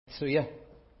So yeah,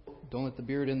 don't let the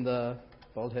beard and the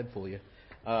bald head fool you.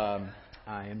 I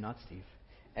am not Steve.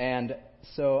 And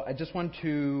so I just want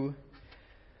to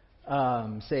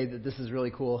say that this is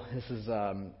really cool. This is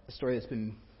a story that's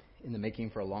been in the making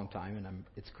for a long time, and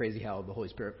it's crazy how the Holy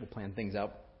Spirit will plan things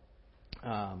out.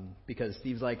 Because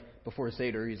Steve's like, before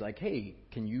Seder, he's like, hey,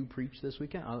 can you preach this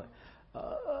weekend? I was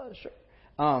like,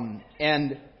 sure.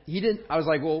 And he didn't. I was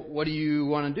like, well, what do you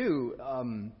want to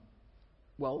do?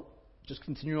 Well, just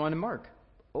continue on in Mark.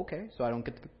 Okay, so I don't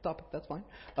get the topic. That's fine.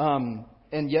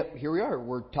 And yet, here we are.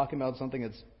 We're talking about something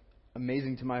that's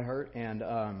amazing to my heart and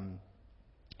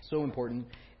so important.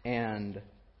 And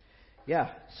yeah,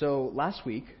 so last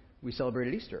week we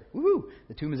celebrated Easter. Woohoo!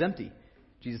 The tomb is empty.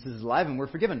 Jesus is alive and we're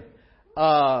forgiven.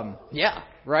 Yeah,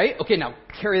 right? Okay, now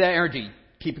carry that energy.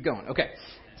 Keep it going. Okay.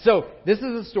 So this is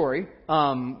a story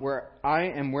where I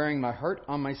am wearing my heart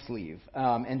on my sleeve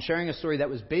and sharing a story that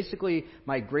was basically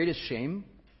my greatest shame,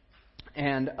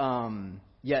 and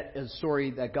yet a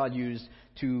story that God used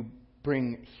to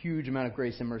bring huge amount of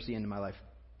grace and mercy into my life.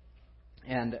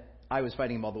 And I was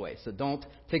fighting him all the way. So don't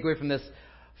take away from this.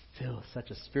 Phil is such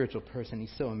a spiritual person.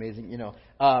 He's so amazing.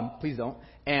 Please don't.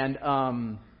 And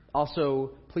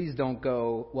also, please don't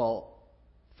go, well,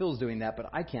 Phil's doing that, but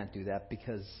I can't do that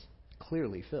because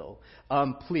clearly Phil.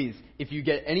 Please, if you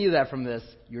get any of that from this,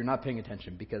 you're not paying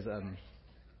attention because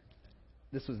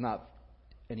this was not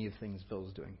any of the things Phil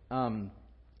was doing.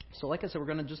 So like I said, we're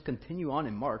going to just continue on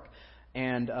in Mark,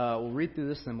 and we'll read through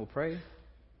this and then we'll pray.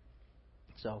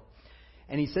 So,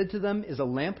 and he said to them, is a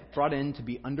lamp brought in to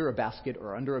be under a basket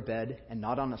or under a bed and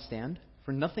not on a stand?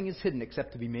 For nothing is hidden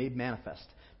except to be made manifest.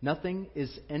 Nothing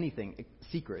is anything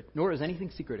secret, nor is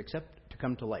anything secret except to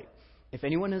come to light. If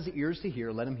anyone has ears to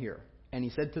hear, let him hear. And he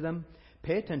said to them,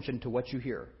 pay attention to what you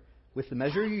hear. With the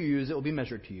measure you use, it will be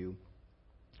measured to you,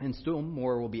 and still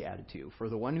more will be added to you. For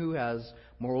the one who has,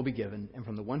 more will be given, and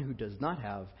from the one who does not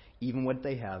have, even what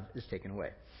they have is taken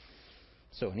away.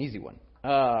 So an easy one.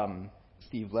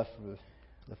 Steve left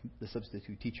the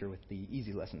substitute teacher with the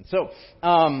easy lesson. So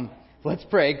let's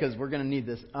pray, because we're going to need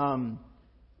this.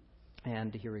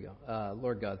 And here we go.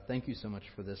 Lord God, thank you so much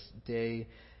for this day.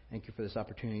 Thank you for this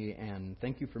opportunity, and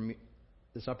thank you for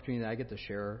this opportunity that I get to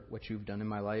share what you've done in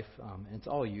my life. And it's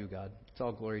all you, God. It's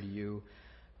all glory to you.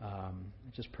 I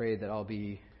just pray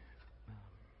that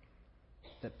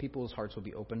that people's hearts will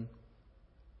be open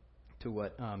to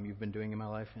what you've been doing in my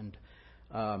life. And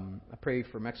I pray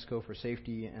for Mexico for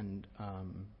safety. And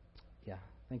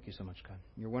thank you so much, God.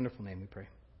 In your wonderful name we pray.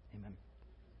 Amen.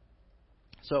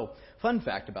 So, fun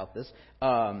fact about this.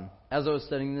 As I was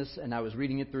studying this and I was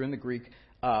reading it through in the Greek,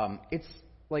 it's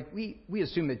like we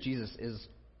assume that Jesus is,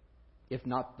 if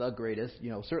not the greatest,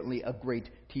 certainly a great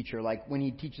teacher. Like when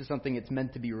he teaches something, it's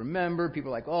meant to be remembered.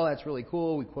 People are like, oh, that's really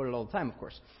cool. We quote it all the time, of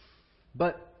course.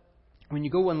 But when you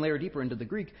go one layer deeper into the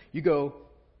Greek, you go,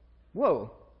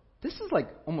 whoa, this is like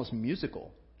almost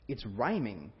musical. It's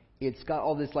rhyming. It's got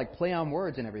all this like play on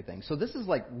words and everything. So this is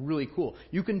like really cool.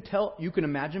 You can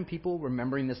imagine people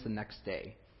remembering this the next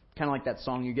day. Kind of like that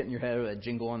song you get in your head or that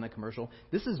jingle on the commercial.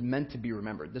 This is meant to be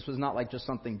remembered. This was not like just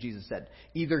something Jesus said.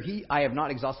 I have not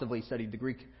exhaustively studied the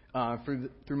Greek through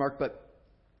Mark, but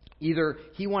either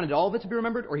he wanted all of it to be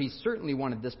remembered or he certainly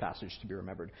wanted this passage to be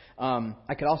remembered.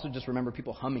 I could also just remember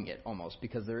people humming it almost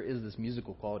because there is this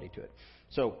musical quality to it.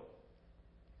 So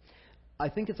I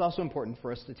think it's also important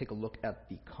for us to take a look at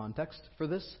the context for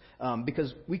this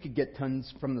because we could get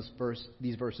tons from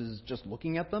these verses just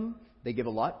looking at them. They give a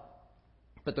lot.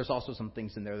 But there's also some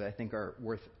things in there that I think are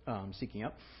worth seeking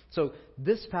out. So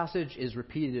this passage is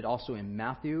repeated also in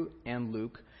Matthew and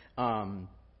Luke. In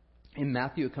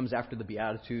Matthew, it comes after the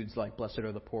Beatitudes, like blessed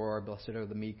are the poor, blessed are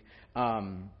the meek.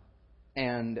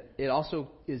 And it also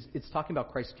it's talking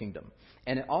about Christ's kingdom.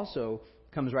 And it also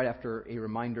comes right after a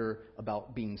reminder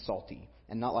about being salty.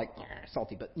 And not like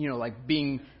salty, but, like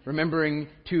remembering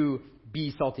to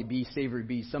be salty, be savory,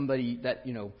 be somebody that,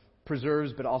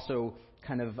 preserves, but also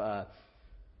kind of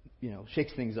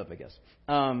shakes things up, I guess.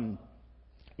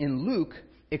 In Luke,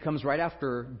 it comes right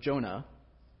after Jonah,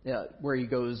 where he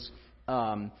goes,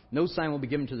 no sign will be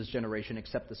given to this generation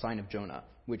except the sign of Jonah,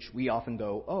 which we often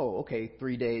go, oh, okay,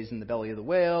 3 days in the belly of the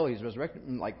whale, he's resurrected.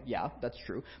 And yeah, that's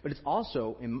true. But it's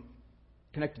also,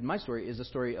 connected to my story, is a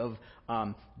story of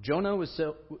Jonah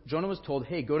was told,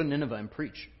 hey, go to Nineveh and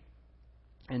preach.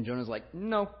 And Jonah's like,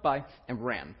 no, bye, and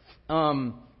ran.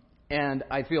 And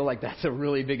I feel like that's a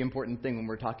really big important thing when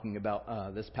we're talking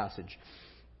about this passage.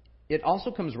 It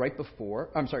also comes right before,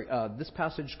 this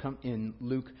passage in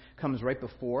Luke comes right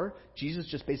before Jesus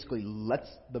just basically lets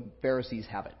the Pharisees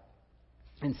have it.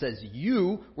 and says,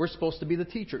 you were supposed to be the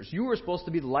teachers. You were supposed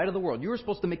to be the light of the world. You were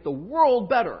supposed to make the world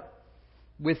better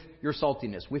with your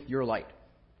saltiness, with your light.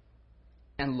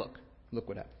 And look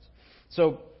what happens.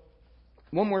 So,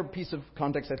 one more piece of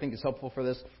context I think is helpful for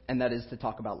this, and that is to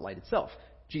talk about light itself.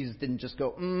 Jesus didn't just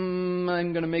go, I'm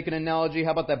going to make an analogy.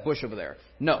 How about that bush over there?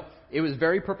 No, it was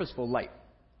very purposeful light.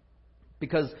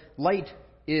 Because light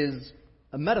is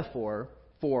a metaphor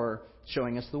for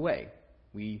showing us the way.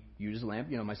 We use a lamp.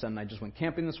 My son and I just went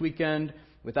camping this weekend.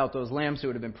 Without those lamps, it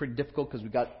would have been pretty difficult because we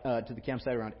got to the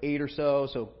campsite around 8 or so.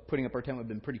 So putting up our tent would have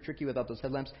been pretty tricky without those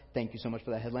headlamps. Thank you so much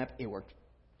for that headlamp. It worked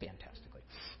fantastically.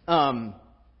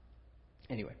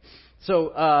 Anyway,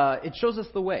 so it shows us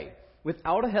the way.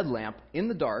 Without a headlamp in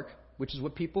the dark, which is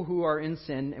what people who are in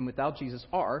sin and without Jesus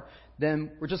are,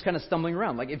 then we're just kind of stumbling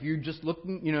around. Like if you're just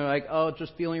looking,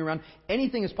 just feeling around,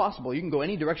 anything is possible. You can go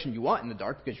any direction you want in the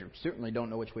dark because you certainly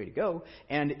don't know which way to go.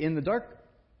 And in the dark,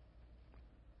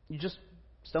 you're just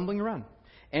stumbling around.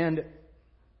 And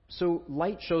so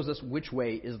light shows us which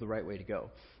way is the right way to go.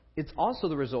 It's also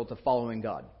the result of following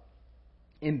God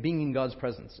and being in God's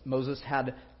presence. Moses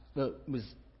was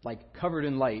like covered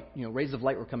in light. Rays of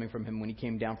light were coming from him when he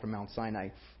came down from Mount Sinai.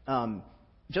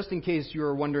 Just in case you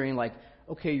were wondering, like,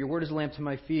 okay, your word is a lamp to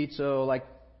my feet, so like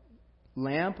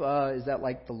lamp, is that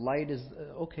like the light is,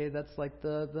 okay, that's like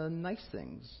the nice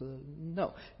things.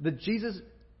 No. Jesus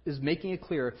is making it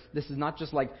clear this is not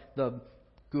just like the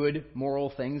good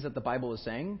moral things that the Bible is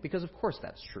saying, because of course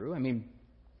that's true. I mean,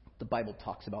 the Bible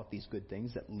talks about these good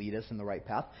things that lead us in the right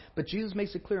path. But Jesus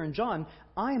makes it clear in John,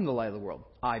 I am the light of the world.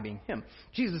 I being him.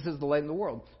 Jesus is the light of the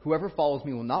world. Whoever follows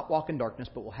me will not walk in darkness,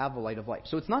 but will have the light of life.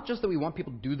 So it's not just that we want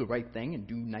people to do the right thing and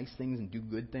do nice things and do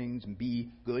good things and be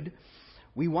good.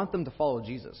 We want them to follow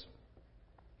Jesus.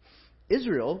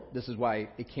 Israel, this is why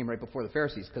it came right before the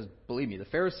Pharisees, because believe me, the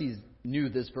Pharisees knew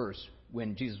this verse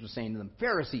when Jesus was saying to them,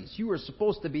 Pharisees, you are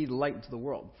supposed to be the light to the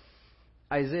world.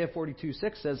 Isaiah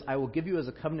 42:6 says, I will give you as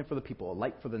a covenant for the people, a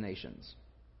light for the nations.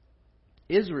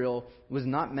 Israel was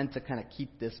not meant to kind of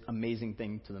keep this amazing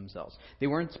thing to themselves. They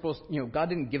weren't supposed, God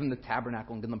didn't give them the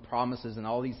tabernacle and give them promises and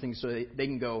all these things so they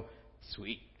can go,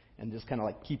 sweet, and just kind of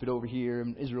like keep it over here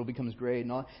and Israel becomes great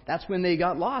and all. That's when they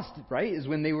got lost, right? Is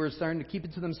when they were starting to keep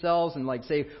it to themselves and like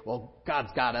say, well,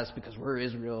 God's got us because we're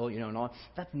Israel, and all.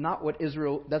 That's not what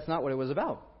it was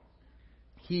about.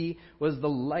 He was the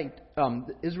light.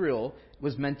 Israel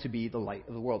was meant to be the light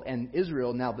of the world. And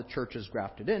Israel, now the church is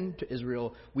grafted in to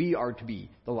Israel. We are to be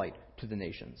the light to the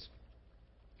nations.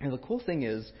 And the cool thing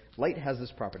is, light has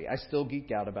this property. I still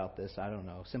geek out about this. I don't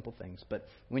know, simple things. But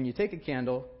when you take a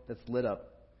candle that's lit up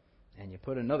and you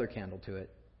put another candle to it,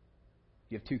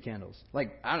 you have two candles.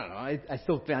 Like, I don't know. I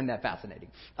still find that fascinating.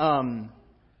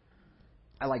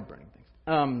 I like burning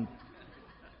things.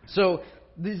 So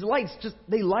these lights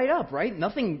they light up, right?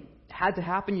 Nothing had to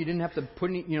happen. You didn't have to put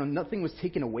any, nothing was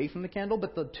taken away from the candle,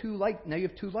 but now you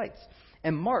have two lights.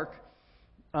 And Mark,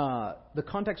 the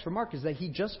context for Mark is that he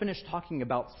just finished talking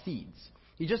about seeds.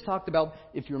 He just talked about,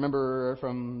 if you remember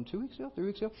from 3 weeks ago,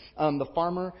 the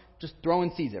farmer just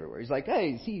throwing seeds everywhere. He's like,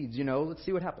 hey, seeds, let's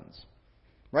see what happens.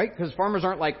 Right? Because farmers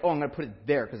aren't like, I'm going to put it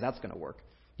there because that's going to work.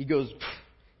 He goes,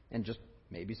 and just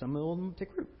maybe some of them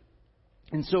take root.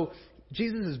 And so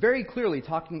Jesus is very clearly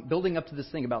building up to this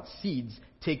thing about seeds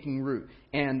taking root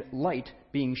and light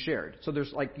being shared. So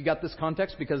there's you got this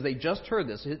context because they just heard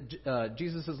this.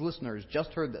 Jesus' listeners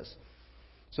just heard this.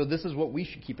 So this is what we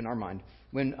should keep in our mind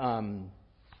when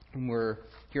we're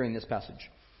hearing this passage.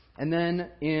 And then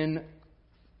in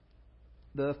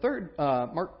the third,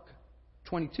 Mark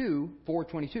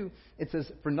 4:22, it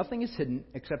says, for nothing is hidden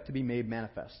except to be made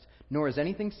manifest, nor is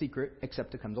anything secret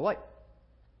except to come to light.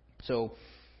 So,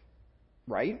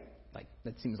 right?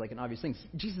 That seems like an obvious thing.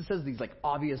 Jesus says these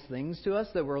obvious things to us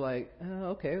that we're like,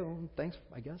 okay, well, thanks,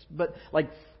 I guess. But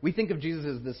we think of Jesus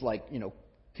as this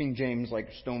King James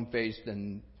stone-faced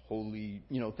and holy,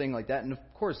 thing like that. And of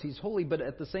course he's holy, but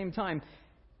at the same time,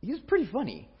 he's pretty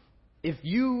funny. If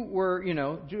you were,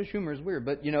 Jewish humor is weird,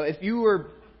 but if you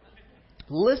were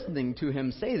listening to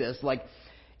him say this,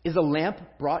 is a lamp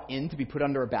brought in to be put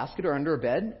under a basket or under a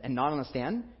bed and not on a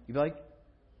stand? You'd be like,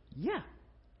 yeah.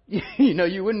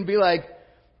 You wouldn't be like,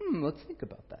 let's think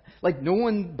about that. No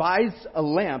one buys a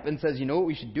lamp and says, you know what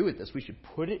we should do with this? We should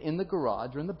put it in the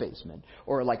garage or in the basement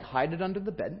or hide it under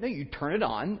the bed. No, you turn it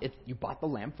on. You bought the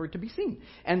lamp for it to be seen.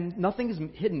 And nothing is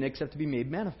hidden except to be made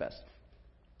manifest.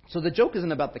 So the joke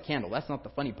isn't about the candle. That's not the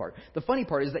funny part. The funny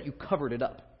part is that you covered it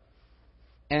up.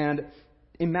 And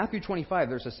in Matthew 25,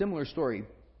 there's a similar story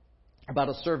about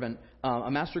a servant,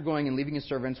 a master going and leaving his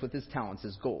servants with his talents,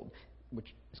 his gold,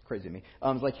 which It's crazy to me.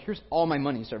 It's like, here's all my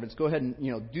money, servants. Go ahead and,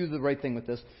 do the right thing with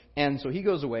this. And so he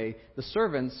goes away.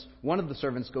 One of the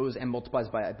servants goes and multiplies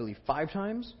by, I believe, 5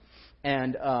 times.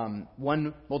 And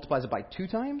one multiplies it by 2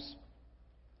 times.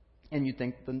 And you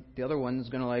think the other one is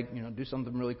going to, do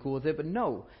something really cool with it. But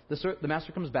no, the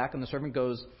master comes back and the servant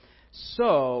goes,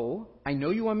 so I know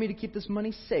you want me to keep this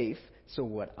money safe. So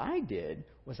what I did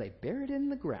was I buried it in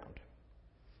the ground.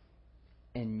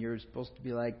 And you're supposed to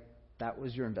be like, that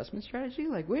was your investment strategy?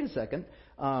 Like, wait a second.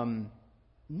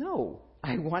 No,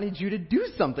 I wanted you to do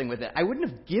something with it. I wouldn't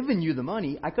have given you the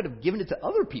money. I could have given it to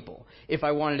other people if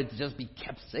I wanted it to just be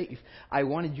kept safe. I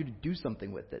wanted you to do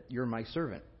something with it. You're my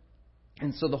servant.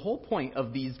 And so the whole point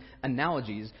of these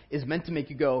analogies is meant to make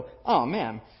you go, oh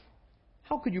man,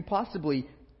 how could you possibly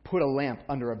put a lamp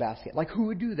under a basket? Like, who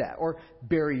would do that? Or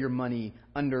bury your money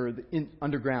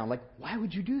underground? Like, why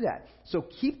would you do that? So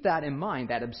keep that in mind,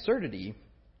 that absurdity,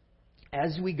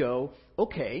 as we go,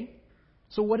 okay,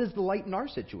 so what is the light in our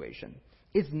situation?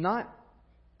 It's not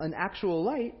an actual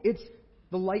light. It's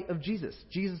the light of Jesus.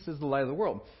 Jesus is the light of the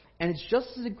world. And it's just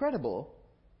as incredible,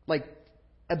 like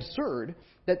absurd,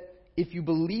 that if you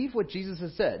believe what Jesus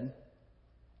has said,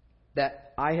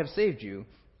 that I have saved you,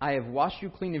 I have washed you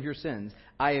clean of your sins,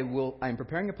 I am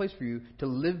preparing a place for you to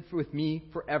live with me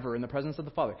forever in the presence of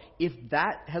the Father. If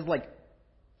that has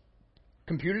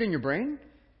computed in your brain,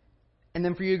 and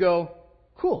then for you to go,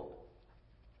 cool,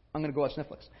 I'm going to go watch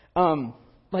Netflix.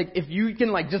 If you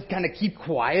can just kind of keep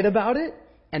quiet about it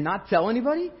and not tell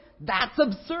anybody, that's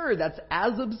absurd. That's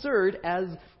as absurd as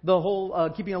the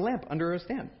whole keeping a lamp under a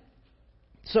stand.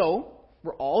 So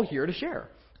we're all here to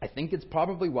share. I think it's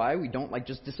probably why we don't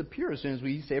just disappear as soon as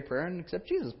we say a prayer and accept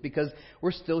Jesus, because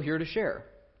we're still here to share.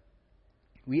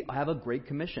 We have a great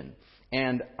commission.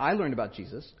 And I learned about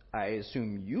Jesus. I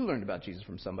assume you learned about Jesus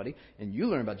from somebody, and you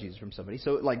learned about Jesus from somebody.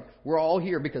 So, we're all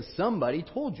here because somebody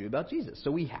told you about Jesus. So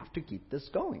we have to keep this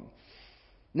going.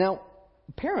 Now,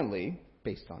 apparently,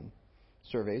 based on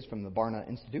surveys from the Barna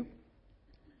Institute,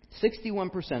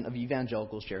 61% of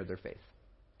evangelicals share their faith.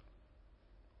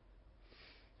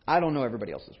 I don't know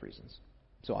everybody else's reasons,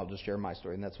 so I'll just share my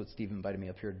story, and that's what Steve invited me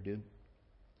up here to do.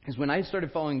 Is when I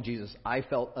started following Jesus, I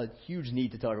felt a huge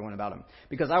need to tell everyone about him.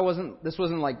 Because this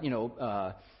wasn't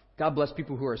God bless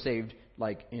people who are saved,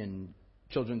 in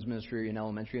children's ministry and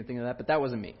elementary and things like that, but that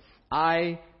wasn't me.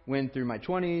 I went through my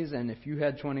 20s, and if you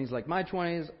had 20s like my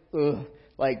 20s,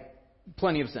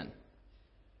 plenty of sin.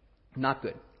 Not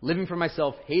good. Living for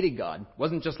myself, hated God.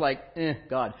 Wasn't just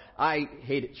God. I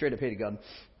straight up hated God.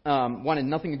 Wanted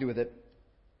nothing to do with it.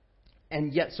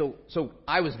 And yet, so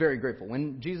I was very grateful.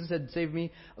 When Jesus had saved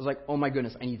me, I was like, oh my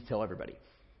goodness, I need to tell everybody.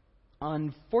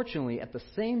 Unfortunately, at the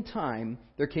same time,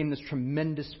 there came this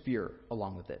tremendous fear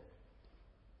along with it.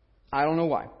 I don't know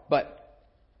why, but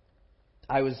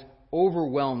I was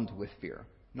overwhelmed with fear.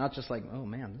 Not just oh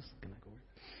man, this is going to go weird.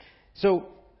 So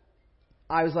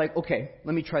I was like, okay,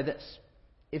 let me try this.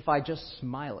 If I just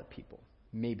smile at people,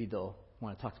 maybe they'll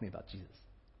want to talk to me about Jesus.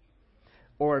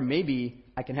 Or maybe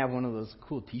I can have one of those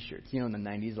cool T-shirts. In the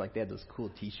 90s, they had those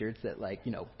cool T-shirts that,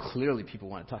 clearly people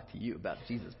want to talk to you about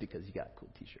Jesus because you got a cool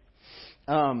T-shirt.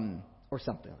 Or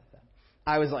something like that.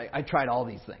 I tried all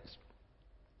these things.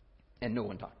 And no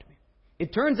one talked to me.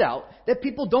 It turns out that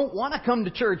people don't want to come to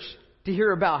church to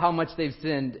hear about how much they've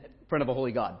sinned in front of a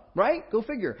holy God. Right? Go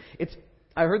figure.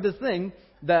 I heard this thing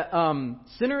that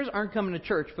sinners aren't coming to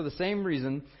church for the same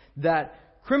reason that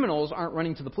criminals aren't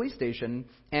running to the police station,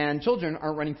 and children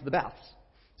aren't running to the baths.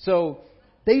 So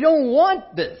they don't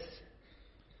want this.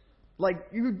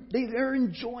 They're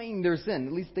enjoying their sin.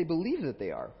 At least they believe that they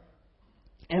are.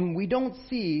 And we don't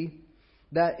see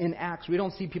that in Acts. We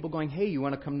don't see people going, hey, you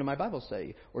want to come to my Bible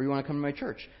study? Or you want to come to my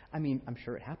church? I mean, I'm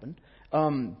sure it happened.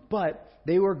 But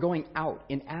they were going out.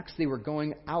 In Acts, they were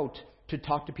going out to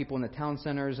talk to people in the town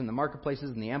centers and the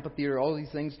marketplaces and the amphitheater, all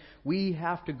these things. We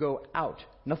have to go out.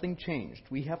 Nothing changed.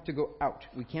 We have to go out.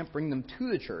 We can't bring them to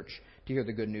the church to hear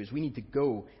the good news. We need to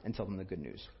go and tell them the good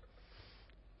news.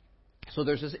 So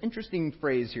there's this interesting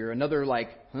phrase here, another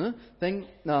thing,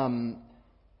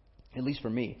 at least for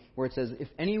me, where it says, if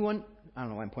anyone, I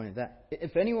don't know why I'm pointing at that.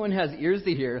 If anyone has ears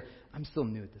to hear, I'm still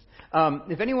new at this.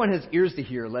 If anyone has ears to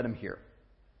hear, let him hear.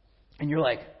 And you're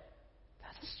like,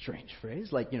 that's a strange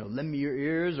phrase. Lend me your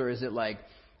ears, or is it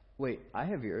wait, I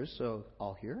have ears, so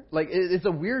I'll hear? It's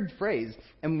a weird phrase.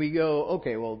 And we go,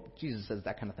 okay, well, Jesus says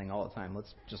that kind of thing all the time.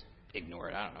 Let's just ignore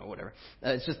it. I don't know, whatever.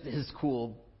 It's just his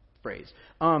cool phrase.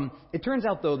 It turns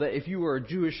out, though, that if you were a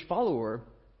Jewish follower,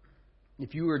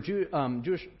 if you were a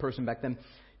Jewish person back then,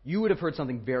 you would have heard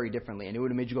something very differently, and it would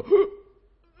have made you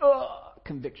go,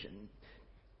 conviction.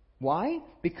 Why?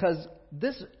 Because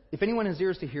this, if anyone has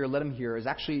ears to hear, let him hear, is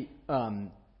actually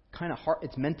kind of hard.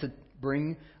 It's meant to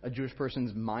bring a Jewish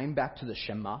person's mind back to the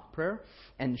Shema prayer.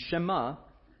 And Shema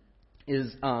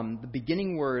is the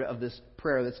beginning word of this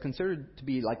prayer that's considered to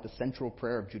be like the central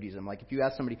prayer of Judaism. Like if you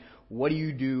ask somebody, what do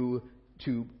you do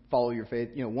to follow your faith?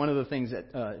 One of the things that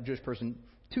a Jewish person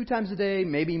 2 times a day,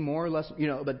 maybe more or less,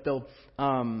 but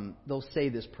they'll say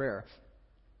this prayer.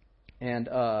 And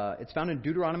it's found in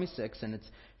Deuteronomy 6, and it's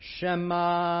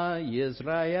Shema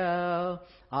Yisrael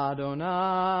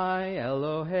Adonai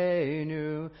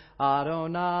Eloheinu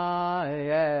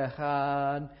Adonai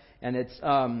Echad. And it's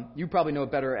you probably know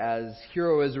it better as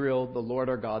Hear, O Israel, the Lord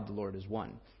our God, the Lord is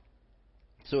one.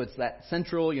 So it's that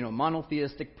central,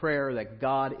 monotheistic prayer that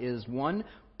God is one.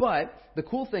 But the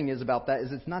cool thing is about that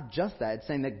is it's not just that. It's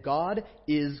saying that God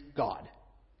is God,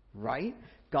 right?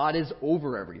 God is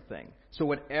over everything. So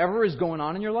whatever is going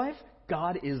on in your life,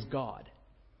 God is God.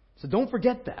 So don't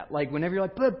forget that. Like whenever you're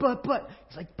like, but,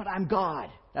 it's like, but I'm God.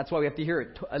 That's why we have to hear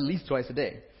it at least twice a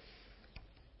day.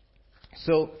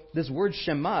 So this word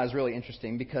Shema is really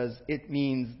interesting because it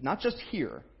means not just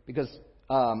hear, because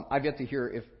I've yet to hear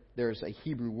if there's a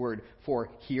Hebrew word for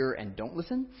hear and don't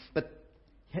listen, but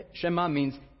Shema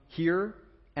means hear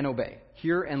and obey,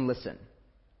 hear and listen.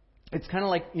 It's kind of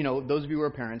like, those of you who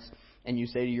are parents and you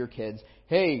say to your kids,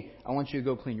 hey, I want you to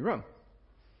go clean your room.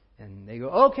 And they go,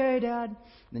 okay, Dad. And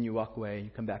then you walk away, you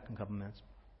come back in a couple minutes.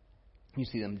 You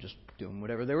see them just doing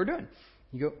whatever they were doing.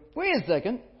 You go, wait a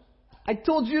second. I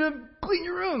told you to clean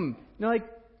your room. And they're like,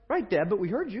 right, Dad, but we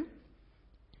heard you.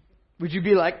 Would you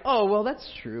be like, oh, well, that's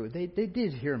true. They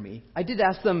did hear me. I did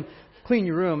ask them, clean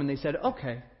your room, and they said,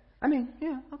 okay.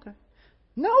 Yeah, okay.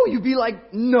 No, you'd be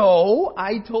like, no,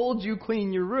 I told you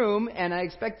clean your room, and I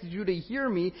expected you to hear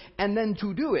me and then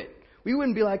to do it. We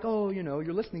wouldn't be like, oh,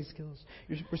 your listening skills.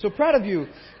 We're so proud of you.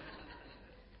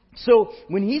 So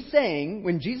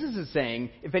when Jesus is saying,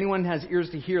 if anyone has ears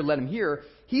to hear, let him hear,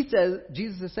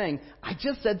 Jesus is saying, I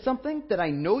just said something that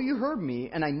I know you heard me,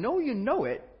 and I know you know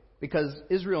it, because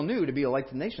Israel knew to be a light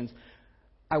to the nations.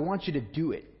 I want you to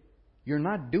do it. You're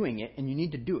not doing it, and you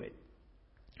need to do it.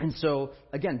 And so,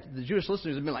 again, the Jewish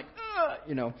listeners have been like,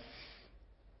 The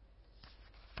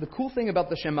cool thing about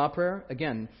the Shema prayer,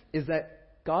 again, is that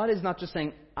God is not just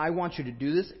saying, I want you to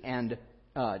do this, and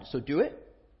so do it.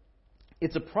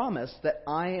 It's a promise that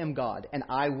I am God, and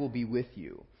I will be with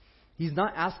you. He's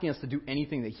not asking us to do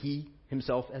anything that He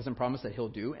Himself hasn't promised that He'll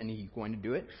do, and He's going to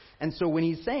do it. And so when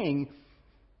He's saying,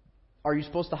 are you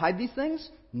supposed to hide these things?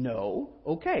 No.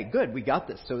 Okay, good, we got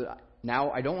this. So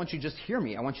now I don't want you to just hear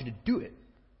me, I want you to do it.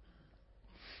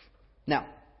 Now,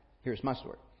 here's my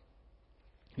story.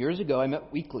 Years ago, I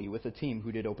met weekly with a team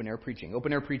who did open-air preaching.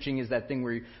 Open-air preaching is that thing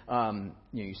where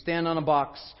you stand on a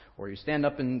box or you stand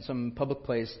up in some public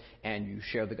place and you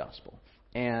share the gospel.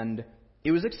 And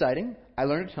it was exciting. I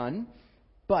learned a ton.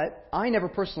 But I never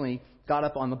personally got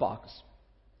up on the box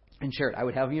and shared. I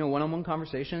would have one-on-one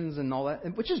conversations and all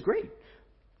that, which is great.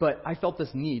 But I felt this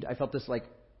need. I felt this like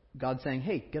God saying,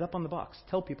 hey, get up on the box.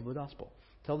 Tell people the gospel.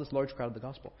 Tell this large crowd the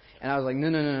gospel. And I was like,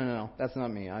 no, that's not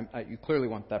me. You clearly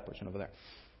want that person over there.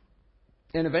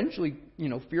 And eventually,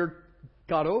 fear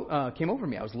came over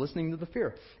me. I was listening to the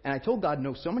fear. And I told God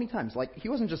no so many times. Like, He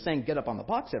wasn't just saying, get up on the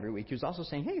box every week. He was also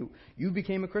saying, hey, you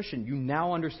became a Christian. You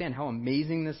now understand how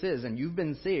amazing this is. And you've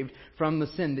been saved from the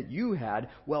sin that you had.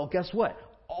 Well, guess what?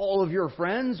 All of your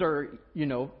friends are,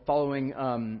 following,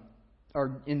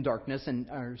 are in darkness and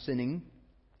are sinning.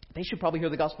 They should probably hear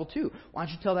the gospel too. Why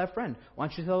don't you tell that friend? Why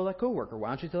don't you tell that coworker? Why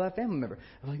don't you tell that family member?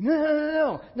 I'm like,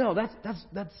 no,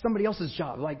 that's somebody else's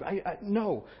job. Like,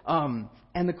 no.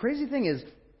 And the crazy thing is,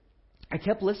 I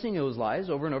kept listening to those lies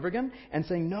over and over again and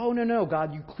saying, no,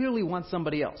 God, you clearly want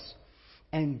somebody else.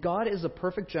 And God is a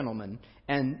perfect gentleman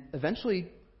and eventually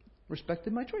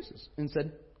respected my choices and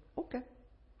said, okay.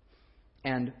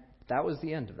 And that was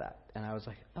the end of that. And I was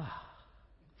like,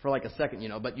 for like a second,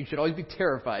 but you should always be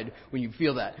terrified when you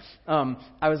feel that.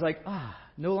 I was like,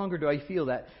 no longer do I feel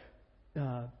that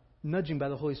nudging by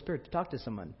the Holy Spirit to talk to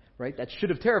someone, right? That should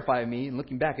have terrified me, and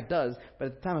looking back it does, but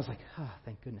at the time I was like,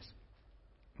 thank goodness.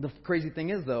 The crazy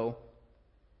thing is, though,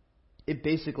 it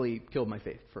basically killed my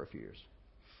faith for a few years.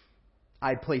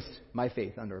 I placed my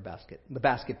faith under a basket, the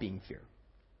basket being fear.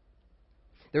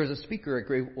 There was a speaker at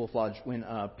Great Wolf Lodge when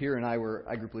Pierre and I were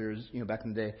iGroup leaders, back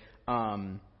in the day.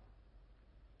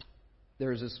 There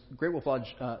was this Great Wolf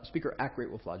Lodge speaker at Great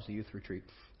Wolf Lodge, the youth retreat,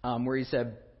 where he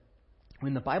said,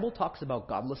 when the Bible talks about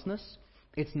godlessness,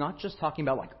 it's not just talking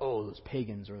about like, those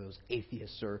pagans or those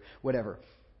atheists or whatever.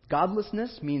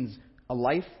 Godlessness means a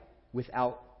life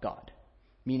without God,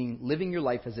 meaning living your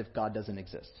life as if God doesn't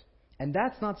exist. And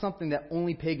that's not something that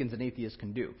only pagans and atheists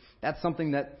can do. That's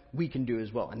something that we can do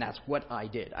as well. And that's what I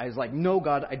did. I was like, no,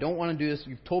 God, I don't want to do this.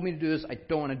 You've told me to do this. I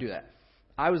don't want to do that.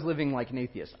 I was living like an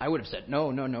atheist. I would have said, no.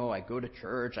 I go to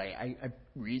church. I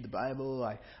read the Bible.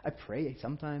 I pray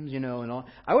sometimes, and all.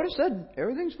 I would have said,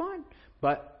 everything's fine.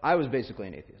 But I was basically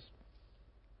an atheist.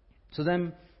 So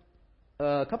then,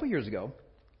 a couple years ago,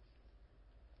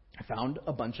 I found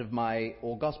a bunch of my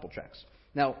old gospel tracts.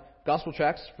 Now, gospel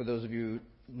tracts, for those of you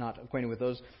not acquainted with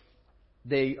those,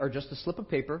 they are just a slip of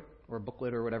paper or a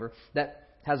booklet or whatever that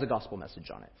has a gospel message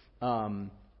on it.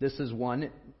 This is one.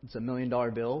 It's $1 million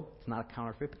bill. It's not a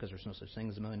counterfeit because there's no such thing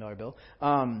as $1 million bill.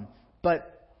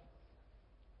 But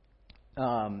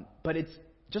it's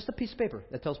just a piece of paper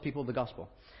that tells people the gospel.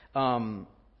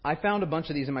 I found a bunch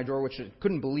of these in my drawer, which I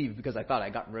couldn't believe because I thought I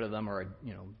got rid of them or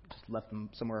just left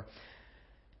them somewhere.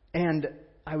 And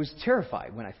I was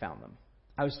terrified when I found them.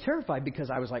 I was terrified because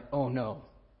I was like, oh no,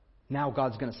 now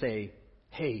God's going to say,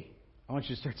 hey, I want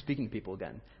you to start speaking to people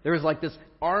again. There was like this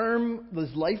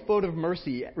lifeboat of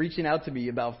mercy reaching out to me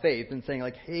about faith and saying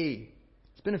like, hey,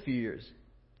 it's been a few years.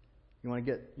 You want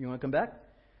to come back?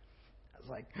 I was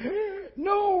like,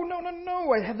 no.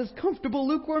 I have this comfortable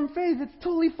lukewarm faith. It's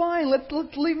totally fine. Let's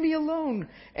leave me alone.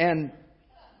 And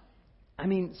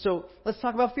so let's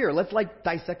talk about fear. Let's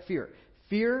dissect fear.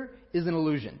 Fear is an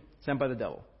illusion sent by the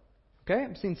devil. Okay,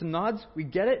 I'm seeing some nods. We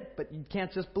get it, but you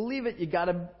can't just believe it. You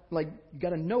gotta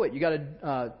know it. You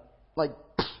gotta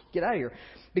get out of here.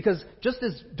 Because just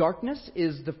as darkness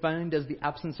is defined as the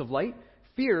absence of light,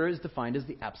 fear is defined as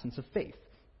the absence of faith.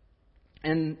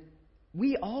 And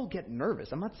we all get nervous.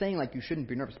 I'm not saying you shouldn't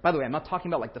be nervous. By the way, I'm not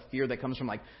talking about the fear that comes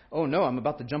from oh no, I'm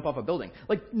about to jump off a building.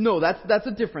 No, that's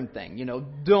a different thing.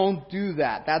 Don't do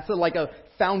that. That's a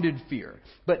founded fear.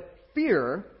 But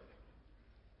fear,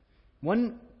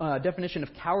 one definition of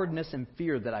cowardness and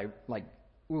fear that I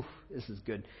this is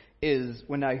good, is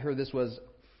when I heard this was,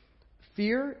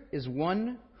 fear is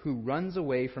one who runs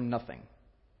away from nothing.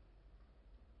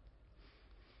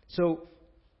 So,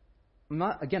 I'm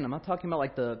not talking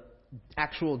about the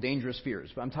actual dangerous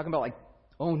fears, but I'm talking about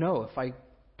oh no, if I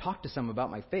talk to someone about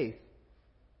my faith,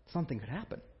 something could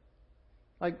happen.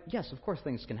 Yes, of course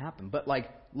things can happen, but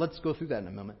let's go through that in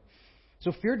a moment.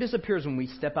 So fear disappears when we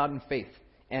step out in faith,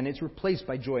 and it's replaced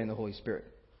by joy in the Holy Spirit.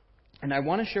 And I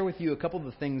want to share with you a couple of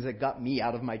the things that got me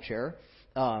out of my chair,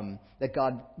 that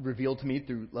God revealed to me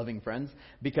through loving friends.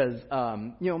 Because,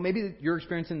 maybe you're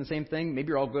experiencing the same thing. Maybe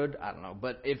you're all good. I don't know.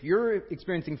 But if you're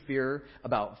experiencing fear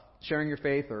about sharing your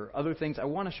faith or other things, I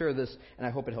want to share this, and I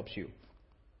hope it helps you.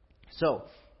 So,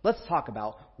 let's talk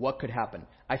about what could happen.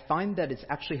 I find that it's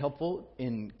actually helpful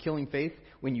in killing faith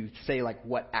when you say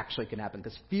what actually can happen.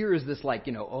 Because fear is this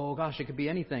oh gosh, it could be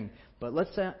anything. But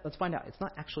let's find out. It's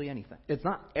not actually anything. It's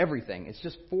not everything. It's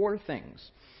just 4 things.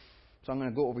 So I'm going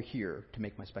to go over here to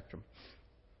make my spectrum.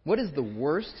 What is the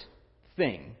worst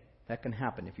thing that can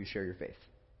happen if you share your faith?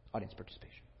 Audience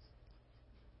participation.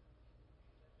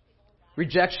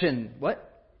 Rejection.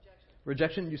 What?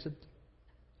 Rejection, you said?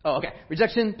 Oh, okay.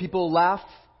 Rejection, people laugh.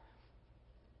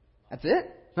 That's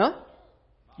it? Huh?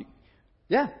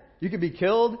 Yeah. You could be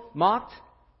killed, mocked.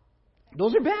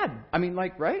 Those are bad.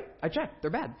 Right? I checked. They're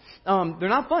bad. They're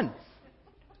not fun.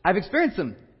 I've experienced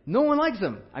them. No one likes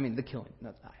them. The killing. No,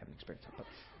 I haven't experienced it. But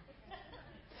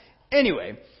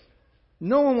anyway,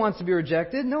 no one wants to be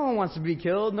rejected. No one wants to be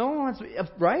killed. No one wants to be...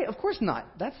 Right? Of course not.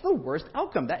 That's the worst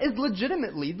outcome. That is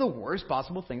legitimately the worst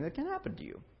possible thing that can happen to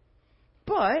you.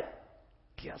 But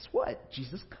guess what?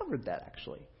 Jesus covered that,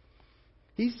 actually.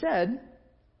 He said,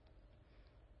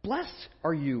 blessed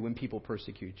are you when people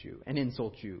persecute you and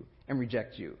insult you and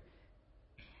reject you.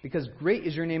 Because great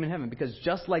is your name in heaven. Because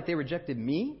just like they rejected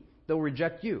me, they'll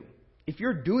reject you. If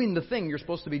you're doing the thing you're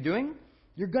supposed to be doing,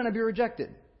 you're going to be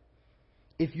rejected.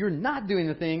 If you're not doing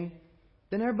the thing,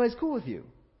 then everybody's cool with you.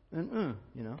 And,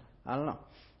 I don't know.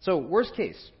 So, worst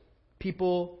case,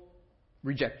 people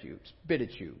reject you, spit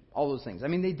at you, all those things.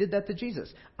 They did that to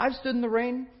Jesus. I've stood in the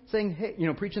rain saying, hey,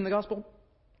 preaching the gospel,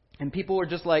 and people were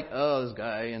just like, oh, this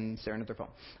guy, and staring at their phone.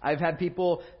 I've had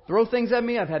people throw things at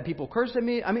me. I've had people curse at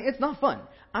me. It's not fun.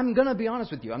 I'm going to be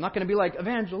honest with you. I'm not going to be like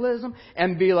evangelism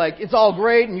and be like, it's all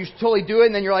great and you should totally do it.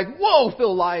 And then you're like, whoa,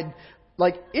 Phil lied.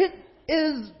 It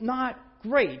is not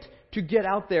great to get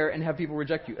out there and have people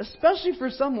reject you, especially for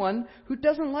someone who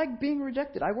doesn't like being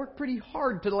rejected. I work pretty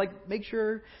hard to make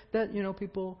sure that,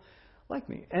 people like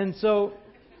me. And so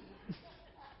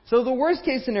the worst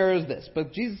case scenario is this,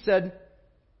 but Jesus said,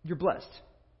 you're blessed.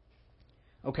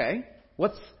 Okay,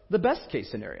 what's the best case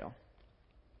scenario?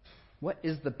 What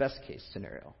is the best case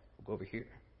scenario? We'll go over here.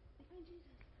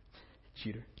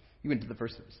 Cheater. You went to the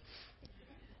first service.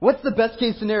 What's the best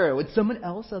case scenario? Would someone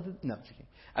else other... No, I'm kidding.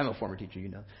 I'm a former teacher, you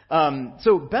know.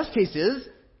 So best case is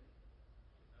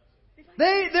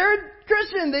they're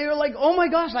Christian. They are like, oh my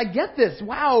gosh, I get this.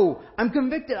 Wow, I'm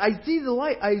convicted. I see the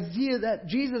light. I see that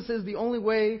Jesus is the only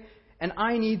way, and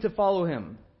I need to follow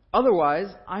him. Otherwise,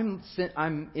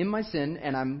 I'm in my sin,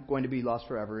 and I'm going to be lost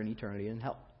forever in eternity in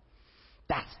hell.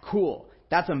 That's cool.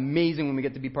 That's amazing when we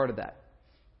get to be part of that.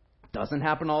 Doesn't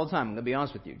happen all the time. I'm going to be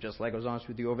honest with you, just like I was honest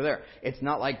with you over there. It's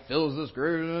not like Phil's this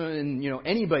great and,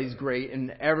 anybody's great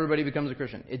and everybody becomes a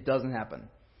Christian. It doesn't happen.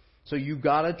 So you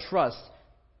got to trust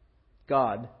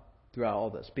God throughout all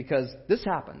this, because this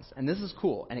happens and this is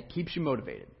cool and it keeps you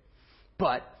motivated.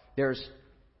 But there's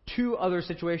two other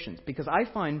situations, because I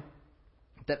find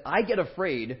that I get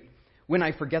afraid when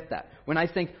I forget that. When I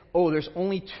think, there's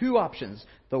only two options.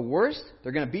 The worst,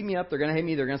 they're going to beat me up, they're going to hate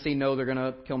me, they're going to say no, they're going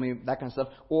to kill me, that kind of stuff,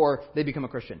 or they become a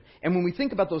Christian. And when we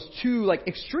think about those two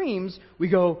extremes, we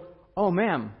go, oh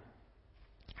man,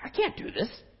 I can't do this.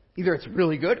 Either it's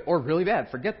really good or really bad.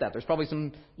 Forget that. There's probably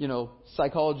some,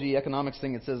 psychology, economics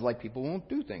thing that says people won't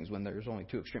do things when there's only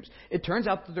two extremes. It turns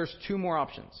out that there's two more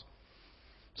options.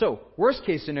 So, worst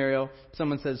case scenario,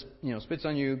 someone says, spits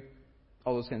on you,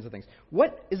 all those kinds of things.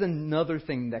 What is another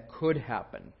thing that could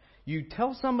happen? You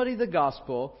tell somebody the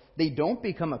gospel, they don't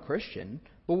become a Christian,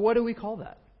 but what do we call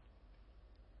that?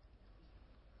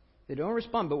 They don't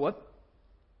respond, but what?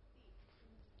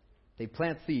 They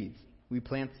plant seeds. We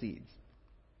plant seeds.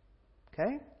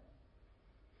 Okay?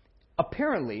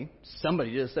 Apparently,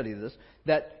 somebody did a study of this,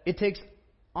 that it takes,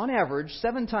 on average,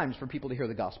 7 times for people to hear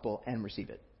the gospel and receive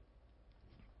it.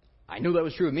 I knew that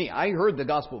was true of me. I heard the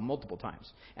gospel multiple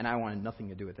times, and I wanted nothing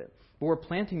to do with it. But we're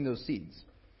planting those seeds.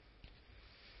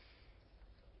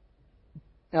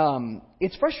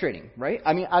 It's frustrating, right?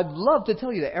 I mean, I'd love to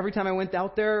tell you that every time I went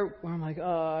out there, where I'm like,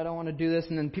 I don't want to do this,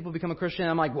 and then people become a Christian,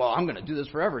 I'm like, well, I'm going to do this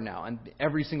forever now. And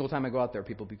every single time I go out there,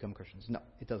 people become Christians. No,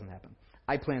 it doesn't happen.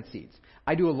 I plant seeds.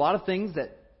 I do a lot of things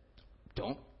that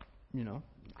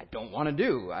I don't want to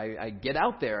do. I get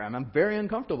out there, and I'm very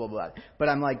uncomfortable about it. But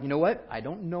I'm like, you know what? I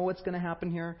don't know what's going to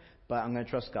happen here, but I'm going to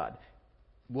trust God.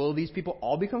 Will these people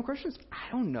all become Christians? I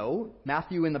don't know.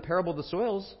 Matthew in the parable of the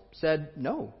soils said,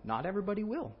 no, not everybody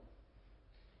will.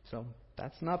 So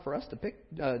that's not for us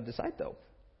to decide, though.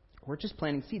 We're just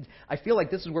planting seeds. I feel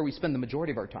like this is where we spend the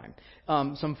majority of our time.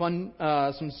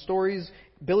 Some stories.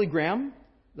 Billy Graham,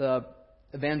 the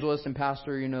evangelist and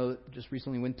pastor, just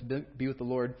recently went to be with the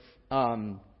Lord.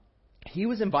 He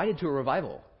was invited to a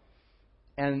revival.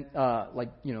 And,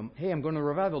 hey, I'm going to a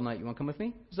revival night. You want to come with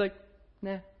me? He's like,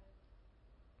 nah.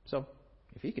 So,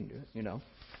 if he can do it,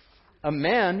 A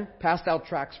man passed out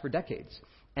tracts for decades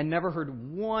and never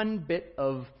heard one bit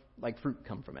of, fruit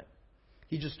come from it.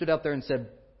 He just stood out there and said,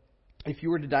 if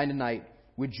you were to die tonight,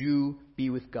 would you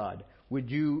be with God? Would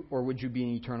you be in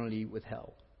eternity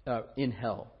in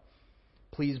hell?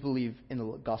 Please believe in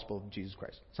the gospel of Jesus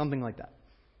Christ. Something like that.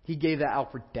 He gave that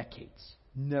out for decades.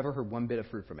 Never heard one bit of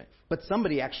fruit from it. But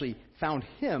somebody actually found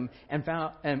him and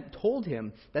told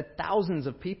him that thousands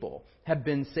of people have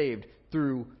been saved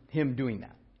through him doing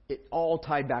that. It all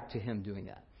tied back to him doing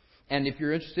that. And if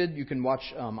you're interested, you can watch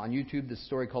on YouTube this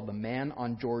story called The Man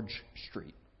on George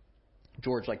Street.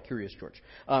 George, like Curious George.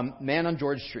 Man on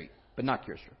George Street, but not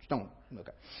Curious George. Don't look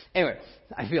at it. Anyway,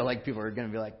 I feel like people are going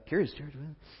to be like, Curious George?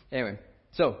 Anyway,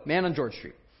 so Man on George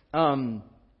Street.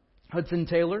 Hudson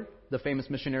Taylor, the famous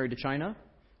missionary to China,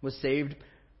 was saved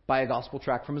by a gospel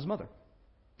tract from his mother.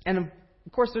 And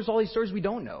of course, there's all these stories we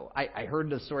don't know. I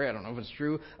heard a story, I don't know if it's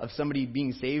true, of somebody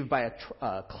being saved by a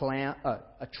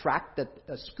tract that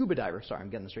a scuba diver,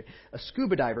 a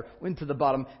scuba diver went to the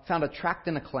bottom, found a tract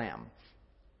in a clam.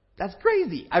 That's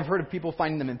crazy. I've heard of people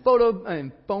finding them in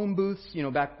phone booths,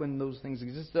 back when those things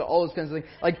existed, all those kinds of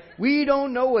things. We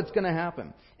don't know what's going to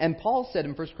happen. And Paul said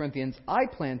in 1 Corinthians, I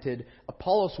planted,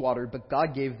 Apollos watered, but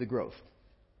God gave the growth.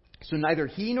 So neither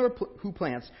he who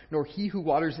plants nor he who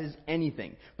waters is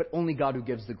anything, but only God who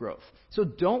gives the growth. So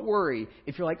don't worry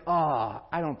if you're like,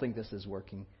 I don't think this is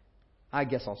working. I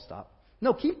guess I'll stop.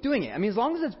 No, keep doing it. I mean, as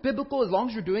long as it's biblical, as long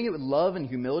as you're doing it with love and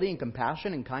humility and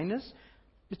compassion and kindness,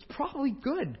 it's probably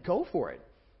good. Go for it.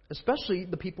 Especially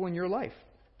the people in your life.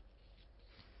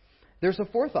 There's a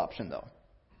fourth option, though.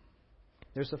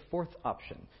 There's a fourth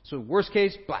option. So worst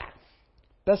case, blah.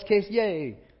 Best case,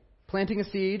 yay. Planting a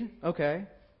seed, okay.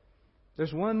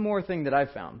 There's one more thing that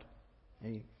I've found.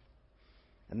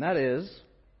 And that is,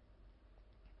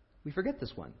 we forget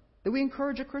this one. That we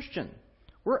encourage a Christian.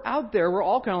 We're out there, we're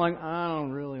all kind of like, I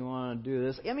don't really want to do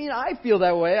this. I mean, I feel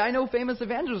that way. I know famous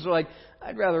evangelists are like,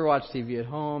 I'd rather watch TV at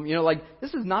home.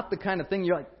 This is not the kind of thing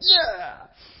you're like, yeah!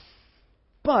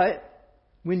 But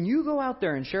when you go out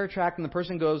there and share a tract and the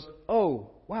person goes,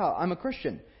 oh, wow, I'm a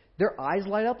Christian, their eyes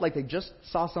light up like they just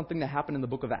saw something that happened in the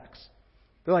book of Acts.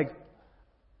 They're like,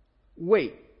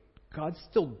 wait, God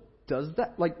still does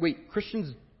that? Like, wait,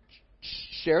 Christians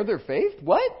share their faith?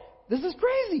 What? This is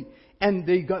crazy. And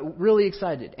they got really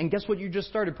excited. And guess what you just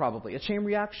started probably? A chain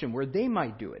reaction where they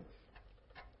might do it.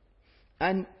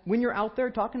 And when you're out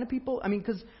there talking to people, I mean,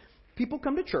 because people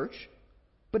come to church,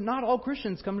 but not all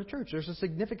Christians come to church. There's a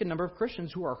significant number of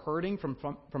Christians who are hurting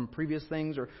from previous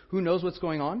things or who knows what's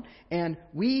going on. And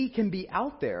we can be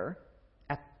out there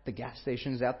at the gas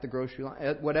stations, at the grocery line,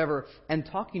 at whatever, and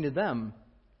talking to them.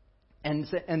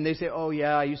 And they say, oh,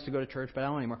 yeah, I used to go to church, but I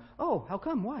don't anymore. Oh, how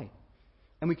come? Why?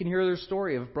 And we can hear their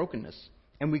story of brokenness.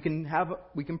 And we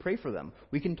can pray for them.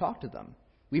 We can talk to them.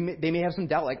 They may have some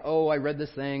doubt, like, oh, I read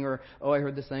this thing, or oh, I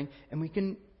heard this thing. And we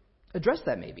can address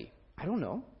that maybe. I don't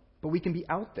know. But we can be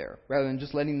out there rather than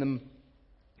just letting them,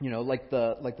 like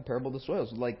the parable of the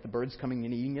soils, like the birds coming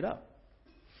and eating it up.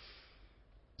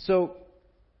 So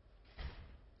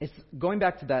it's going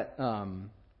back to that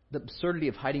the absurdity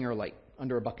of hiding our light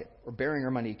under a bucket or burying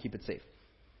our money to keep it safe.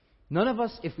 None of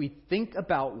us, if we think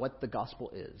about what the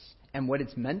gospel is and what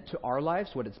it's meant to our lives,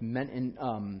 what it's meant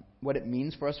in what it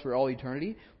means for us for all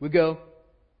eternity, we go,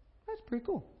 that's pretty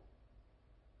cool.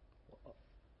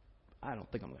 I don't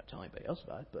think I'm going to tell anybody else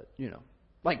about it, but,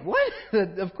 Like, what?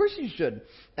 Of course you should.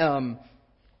 The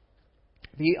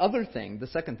other thing, the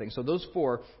second thing, so those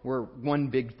four were one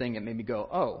big thing that made me go,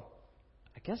 oh,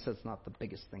 I guess that's not the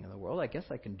biggest thing in the world. I guess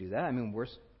I can do that. I mean,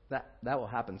 that will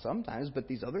happen sometimes, but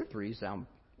these other three sound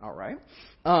all right.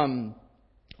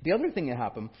 The other thing that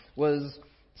happened was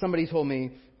somebody told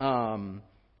me I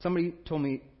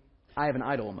have an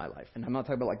idol in my life. And I'm not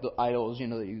talking about like the idols,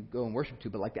 that you go and worship to,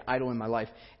 but like the idol in my life.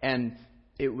 And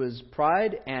it was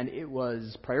pride and it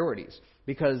was priorities.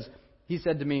 Because he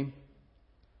said to me,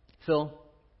 Phil,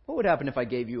 what would happen if I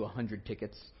gave you 100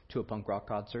 tickets to a punk rock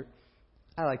concert?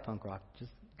 I like punk rock.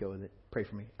 Just go with it. Pray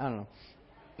for me. I don't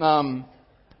know.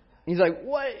 He's like,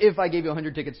 what if I gave you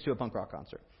 100 tickets to a punk rock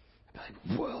concert? I'd be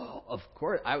like, well, of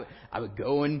course. I would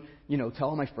go and, tell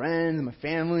all my friends and my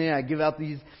family. I'd give out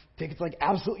these tickets like,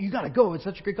 absolutely, you got to go. It's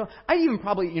such a great concert. I'd even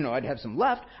probably, I'd have some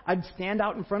left. I'd stand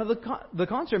out in front of the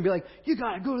concert and be like, you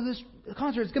got to go to this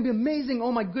concert. It's going to be amazing.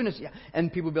 Oh, my goodness. Yeah. And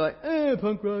people would be like,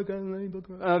 punk rock. I don't like punk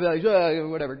rock. I'd be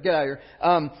like, whatever. Get out of here.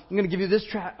 I'm going to give you this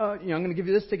I'm going to give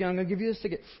you this ticket. I'm going to give you this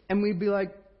ticket. And we'd be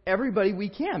like, everybody we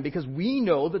can, because we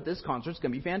know that this concert's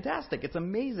going to be fantastic. It's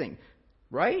amazing.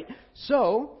 Right?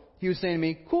 So he was saying to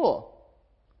me, cool.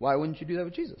 Why wouldn't you do that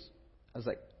with Jesus? I was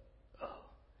like, oh.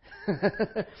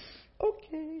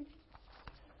 Okay.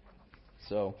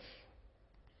 So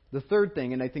the third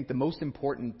thing, and I think the most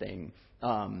important thing,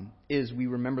 is we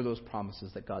remember those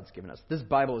promises that God's given us. This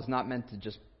Bible is not meant to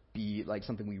just be like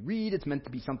something we read. It's meant to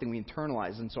be something we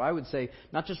internalize. And so I would say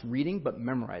not just reading, but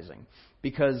memorizing.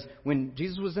 Because when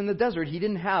Jesus was in the desert, they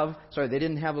didn't have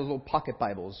those little pocket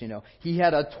Bibles, He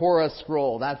had a Torah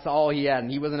scroll. That's all he had. And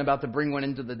he wasn't about to bring one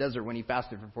into the desert when he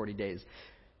fasted for 40 days.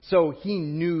 So he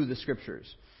knew the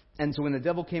scriptures. And so when the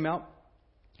devil came out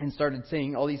and started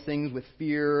saying all these things with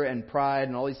fear and pride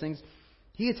and all these things,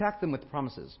 he attacked them with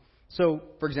promises. So,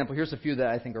 for example, here's a few that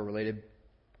I think are related.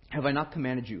 Have I not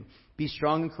commanded you? Be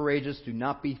strong and courageous. Do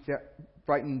not be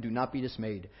frightened. Do not be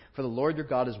dismayed. For the Lord your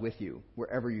God is with you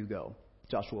wherever you go.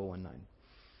 Joshua 1:9.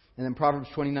 And then Proverbs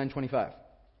 29:25.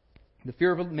 The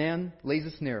fear of a man lays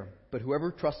a snare, but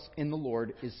whoever trusts in the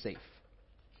Lord is safe.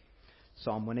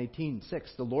 Psalm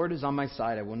 118:6. The Lord is on my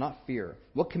side. I will not fear.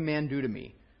 What can man do to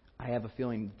me? I have a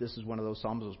feeling this is one of those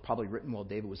Psalms that was probably written while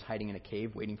David was hiding in a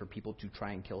cave waiting for people to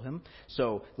try and kill him.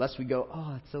 So lest we go,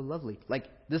 oh, it's so lovely. Like,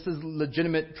 this is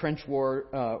legitimate trench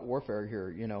warfare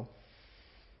here,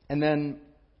 And then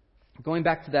going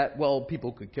back to that, well,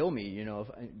 people could kill me,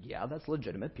 yeah, that's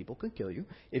legitimate. People could kill you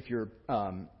if you're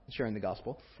sharing the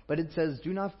gospel. But it says,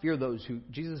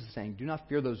 Jesus is saying, do not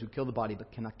fear those who kill the body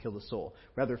but cannot kill the soul.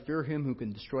 Rather, fear him who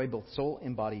can destroy both soul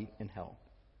and body in hell.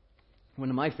 One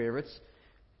of my favorites,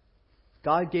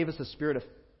 God gave us a spirit of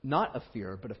not of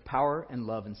fear, but of power and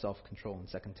love and self-control in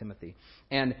 2 Timothy.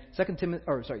 And Timothy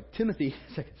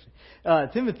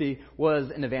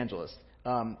was an evangelist.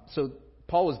 So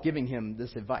Paul was giving him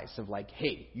this advice of like,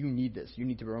 hey, you need this. You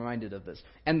need to be reminded of this.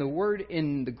 And the word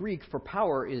in the Greek for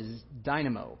power is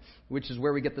dynamo, which is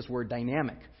where we get this word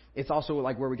dynamic. It's also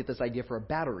like where we get this idea for a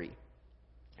battery.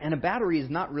 And a battery is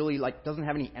not really doesn't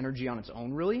have any energy on its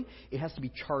own, really. It has to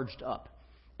be charged up.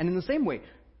 And in the same way,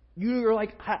 you're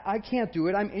like, I can't do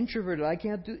it. I'm introverted. I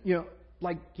can't do,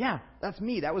 yeah, that's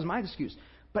me. That was my excuse.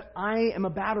 But I am a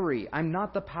battery. I'm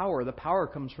not the power. The power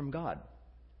comes from God.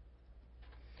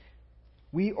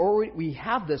 We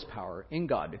have this power in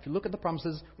God. If you look at the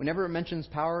promises, whenever it mentions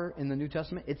power in the New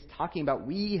Testament, it's talking about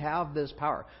we have this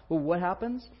power. But what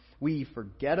happens? We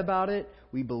forget about it.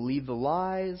 We believe the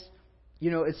lies.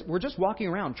 We're just walking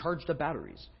around charged up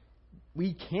batteries.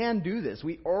 We can do this.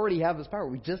 We already have this power.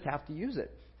 We just have to use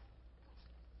it.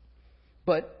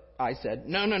 But I said,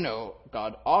 no,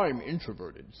 God, I'm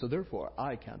introverted, so therefore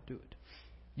I can't do it.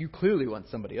 You clearly want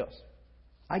somebody else.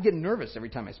 I get nervous every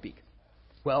time I speak.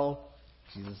 Well,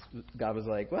 God was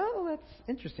like, well, that's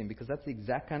interesting because that's the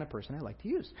exact kind of person I like to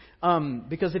use.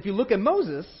 Because if you look at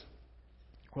Moses,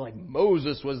 we're like,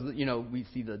 Moses was, we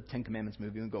see the Ten Commandments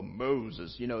movie and go,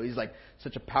 Moses, he's like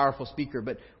such a powerful speaker.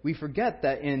 But we forget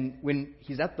that when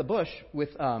he's at the bush with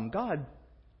God,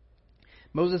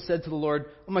 Moses said to the Lord,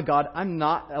 oh my God, I'm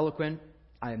not eloquent.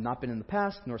 I have not been in the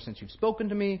past, nor since you've spoken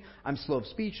to me. I'm slow of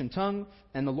speech and tongue.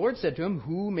 And the Lord said to him,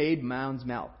 who made man's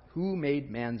mouth? Who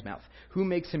made man's mouth? Who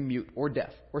makes him mute or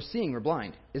deaf or seeing or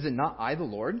blind? Is it not I, the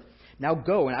Lord? Now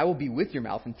go, and I will be with your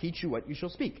mouth and teach you what you shall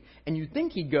speak. And you'd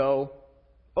think he'd go,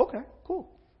 okay, cool.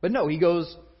 But no, he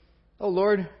goes, oh,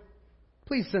 Lord,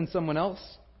 please send someone else.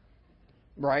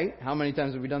 Right? How many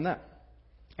times have we done that?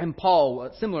 And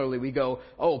Paul, similarly, we go,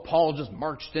 oh, Paul just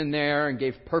marched in there and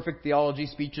gave perfect theology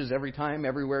speeches every time,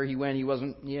 everywhere he went. He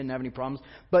didn't have any problems.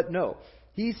 But no,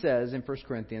 he says in 1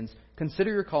 Corinthians,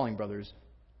 consider your calling, brothers.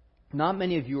 Not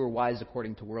many of you were wise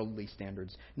according to worldly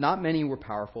standards. Not many were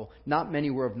powerful. Not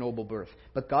many were of noble birth.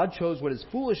 But God chose what is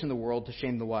foolish in the world to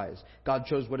shame the wise. God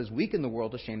chose what is weak in the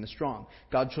world to shame the strong.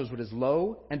 God chose what is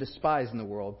low and despised in the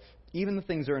world, even the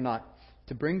things that are not,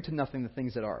 to bring to nothing the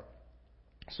things that are,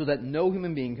 so that no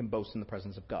human being can boast in the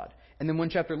presence of God. And then one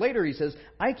chapter later he says,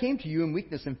 I came to you in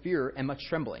weakness and fear and much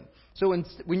trembling. So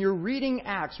when you're reading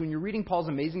Acts, when you're reading Paul's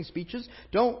amazing speeches,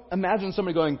 don't imagine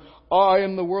somebody going, I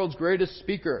am the world's greatest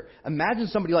speaker. Imagine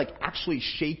somebody like actually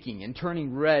shaking and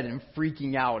turning red and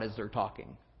freaking out as they're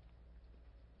talking.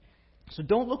 So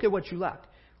don't look at what you lack.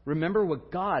 Remember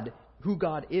who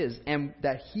God is, and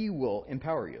that He will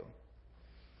empower you.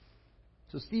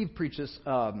 So Steve preached this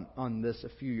on this a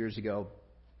few years ago.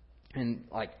 And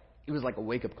it was like a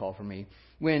wake-up call for me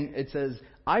when it says,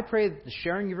 I pray that the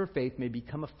sharing of your faith may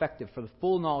become effective for the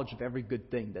full knowledge of every good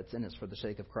thing that's in us for the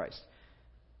sake of Christ.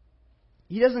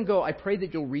 He doesn't go, I pray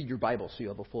that you'll read your Bible so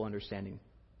you'll have a full understanding.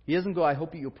 He doesn't go, I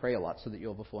hope that you'll pray a lot so that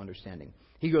you'll have a full understanding.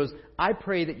 He goes, I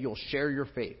pray that you'll share your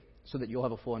faith so that you'll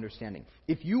have a full understanding.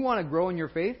 If you want to grow in your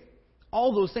faith,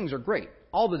 all those things are great.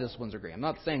 All the disciplines are great. I'm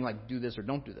not saying do this or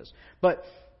don't do this. But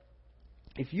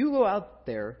if you go out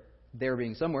there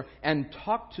being somewhere, and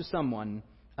talk to someone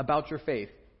about your faith,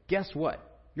 guess what?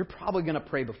 You're probably going to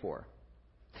pray before.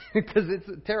 Because it's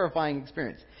a terrifying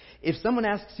experience. If someone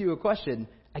asks you a question,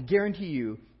 I guarantee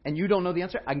you, and you don't know the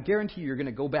answer, I guarantee you're going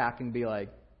to go back and be like,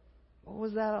 what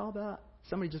was that all about?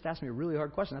 Somebody just asked me a really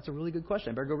hard question. That's a really good question.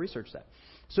 I better go research that.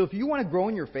 So if you want to grow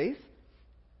in your faith,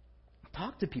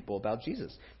 talk to people about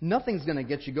Jesus. Nothing's going to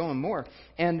get you going more.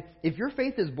 And if your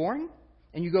faith is boring,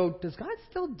 and you go, does God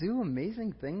still do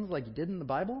amazing things like He did in the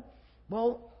Bible?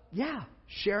 Well, yeah,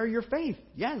 share your faith.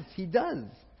 Yes, He does.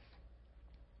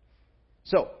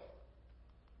 So,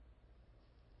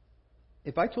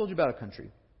 if I told you about a country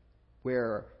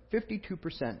where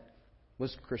 52%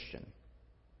 was Christian,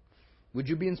 would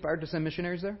you be inspired to send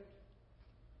missionaries there?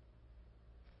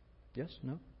 Yes?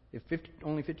 No? If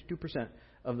only 52%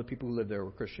 of the people who lived there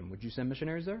were Christian, would you send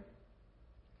missionaries there?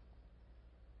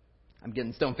 I'm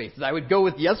getting stone faces. I would go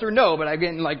with yes or no, but I'm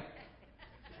getting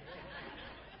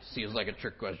seems like a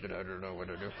trick question. I don't know what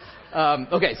to do.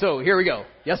 Okay, so here we go.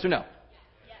 Yes or no?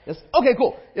 Yes. Okay,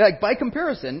 cool. By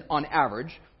comparison, on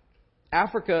average,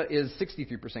 Africa is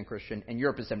 63% Christian and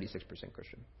Europe is 76%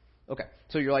 Christian. Okay,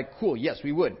 so you're like, cool, yes,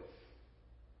 we would.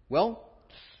 Well,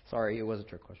 sorry, it was a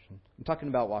trick question. I'm talking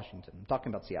about Washington. I'm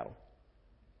talking about Seattle.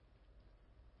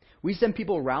 We send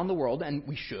people around the world, and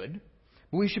we should,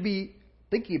 but we should be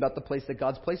thinking about the place that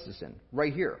God's placed us in,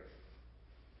 right here.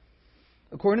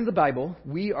 According to the Bible,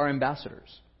 we are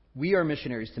ambassadors. We are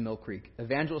missionaries to Mill Creek,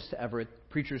 evangelists to Everett,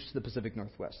 preachers to the Pacific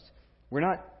Northwest. We're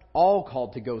not all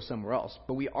called to go somewhere else,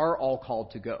 but we are all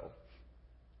called to go.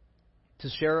 To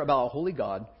share about a holy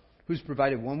God who's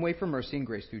provided one way for mercy and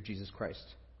grace through Jesus Christ.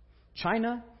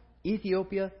 China,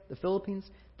 Ethiopia, the Philippines,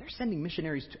 they're sending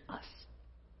missionaries to us.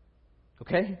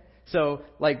 Okay? So,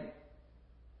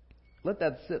 let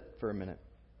that sit for a minute.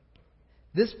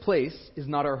 This place is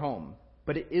not our home,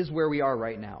 but it is where we are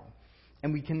right now.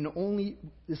 And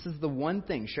this is the one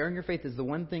thing, sharing your faith is the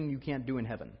one thing you can't do in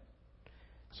heaven.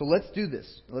 So let's do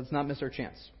this. Let's not miss our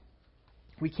chance.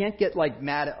 We can't get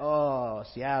mad at,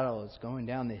 Seattle, it's going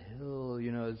down the hill,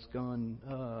 it's going,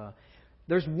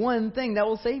 There's one thing that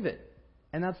will save it.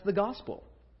 And that's the gospel.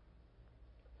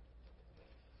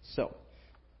 So,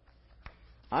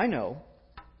 I know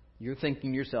you're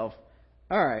thinking to yourself,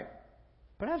 all right,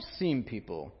 but I've seen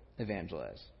people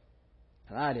evangelize,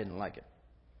 and I didn't like it.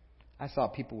 I saw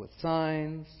people with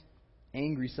signs,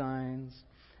 angry signs,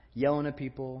 yelling at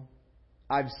people.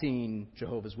 I've seen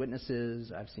Jehovah's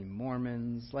Witnesses. I've seen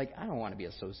Mormons. Like, I don't want to be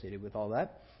associated with all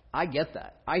that. I get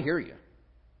that. I hear you.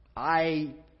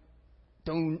 I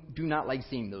do not like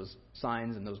seeing those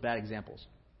signs and those bad examples.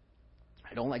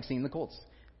 I don't like seeing the cults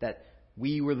that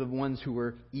we were the ones who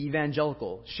were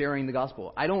evangelical, sharing the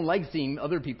gospel. I don't like seeing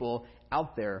other people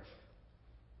out there.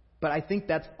 But I think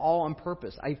that's all on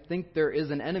purpose. I think there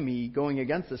is an enemy going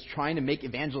against us trying to make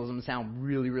evangelism sound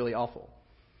really, really awful.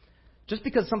 Just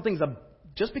because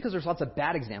there's lots of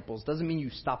bad examples doesn't mean you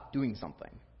stop doing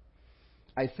something.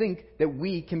 I think that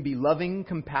we can be loving,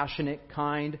 compassionate,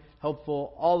 kind,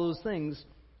 helpful, all those things,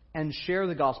 and share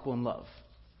the gospel in love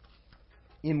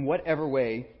in whatever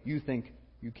way you think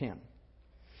you can.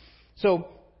 So,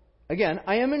 again,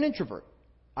 I am an introvert.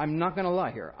 I'm not going to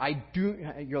lie here.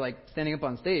 You're like standing up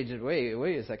on stage. Wait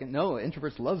a second. No,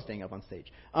 introverts love staying up on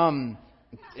stage.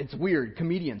 It's weird.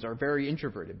 Comedians are very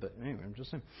introverted, but anyway, I'm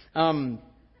just saying.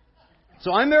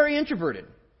 So I'm very introverted.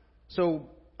 So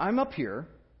I'm up here.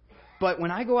 But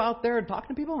when I go out there and talk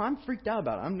to people, I'm freaked out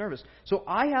about it. I'm nervous. So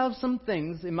I have some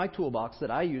things in my toolbox that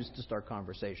I use to start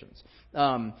conversations.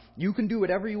 You can do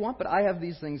whatever you want, but I have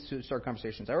these things to start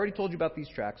conversations. I already told you about these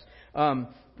tracks.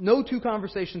 No two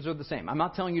conversations are the same. I'm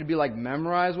not telling you to be like,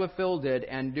 memorize what Phil did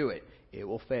and do it. It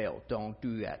will fail. Don't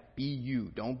do that. Be you.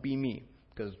 Don't be me.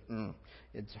 Because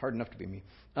it's hard enough to be me.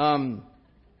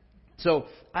 So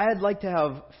I'd like to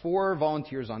have 4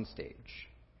 volunteers on stage.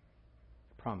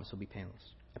 I promise it'll be painless.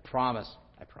 I promise.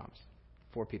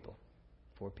 4 people.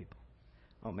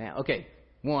 Oh, man. Okay.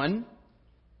 1.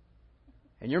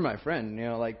 And you're my friend.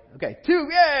 Okay. 2.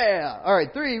 Yeah. All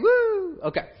right. 3. Woo.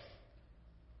 Okay.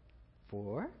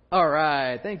 4. All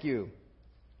right. Thank you.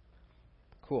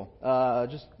 Cool.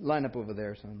 Just line up over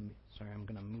there. Sorry, I'm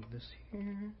going to move this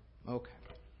here. Okay.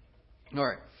 All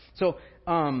right. So,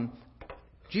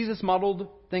 Jesus modeled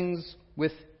things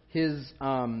with his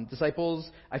disciples.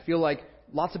 I feel like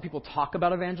lots of people talk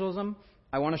about evangelism.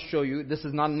 I want to show you. This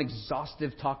is not an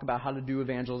exhaustive talk about how to do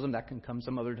evangelism. That can come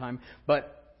some other time.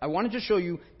 But I wanted to show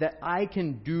you that I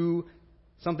can do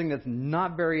something that's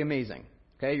not very amazing.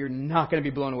 Okay? You're not going to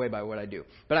be blown away by what I do.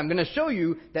 But I'm going to show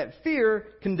you that fear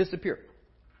can disappear.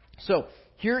 So,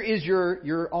 here is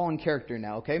you're all in character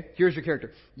now, okay? Here's your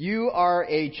character. You are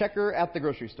a checker at the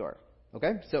grocery store.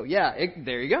 Okay? So, yeah,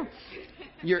 there you go.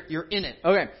 You're in it.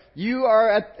 Okay. You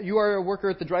are a worker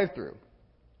at the drive-thru.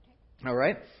 All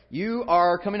right? You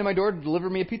are coming to my door to deliver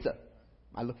me a pizza.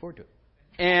 I look forward to it.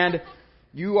 And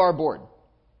you are bored.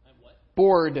 I'm what?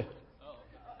 Bored. Oh.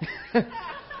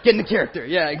 Get in the character.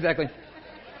 Yeah, exactly.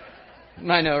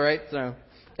 I know, right? So,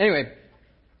 anyway.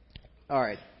 All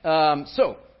right.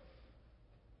 So,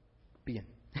 begin.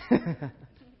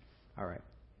 All right.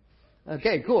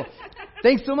 Okay, cool.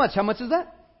 Thanks so much. How much is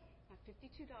that?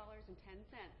 $52.10.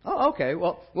 Oh, okay.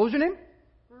 Well, what was your name?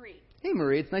 Marie. Hey,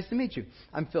 Marie. It's nice to meet you.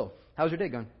 I'm Phil. How's your day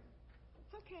going?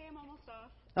 It's okay. I'm almost off.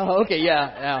 Oh, okay.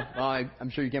 Yeah. Well, I'm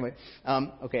sure you can't wait.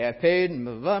 Okay, I paid and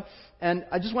blah, blah, blah. And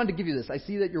I just wanted to give you this. I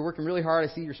see that you're working really hard.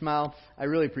 I see your smile. I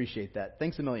really appreciate that.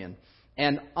 Thanks a million.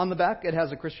 And on the back, it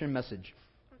has a Christian message.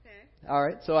 Okay. All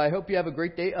right. So I hope you have a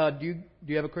great day. Do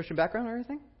you have a Christian background or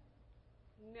anything?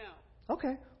 No.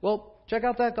 Okay. Well, check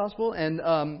out that gospel, and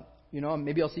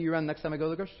maybe I'll see you around next time I go to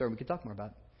the grocery store, and we can talk more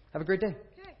about it. Have a great day.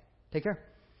 Okay. Take care.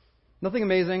 Nothing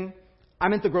amazing.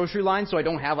 I'm at the grocery line, so I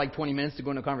don't have like 20 minutes to go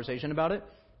into a conversation about it,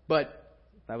 but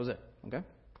that was it. Okay.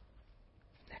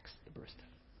 Next, the barista.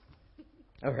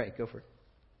 All right, go for it.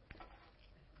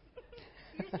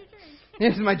 Here's your drink.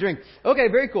 This is my drink. Okay,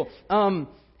 very cool.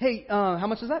 Hey, how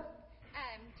much is that?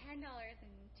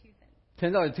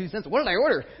 $10.02. $10.02. What did I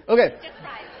order? Okay. Just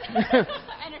fries.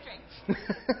 And a drink.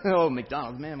 Oh,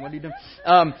 McDonald's, man, what are you doing?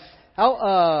 What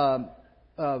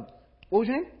was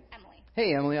your name? Emily.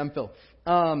 Hey, Emily, I'm Phil.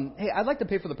 Hey, I'd like to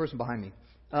pay for the person behind me.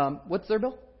 What's their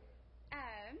bill?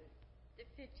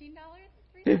 $15.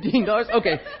 $15?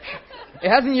 Okay. It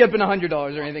hasn't yet been $100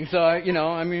 or anything, so, if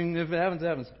it happens, it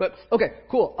happens. But, okay,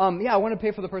 cool. I want to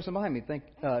pay for the person behind me,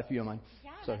 if you don't mind.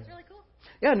 Yeah, Sorry. that's really cool.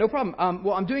 Yeah, no problem.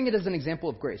 Well, I'm doing it as an example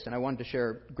of grace, and I wanted to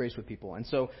share grace with people. And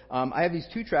so I have these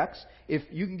 2 tracks. If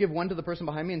you can give one to the person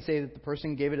behind me and say that the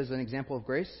person gave it as an example of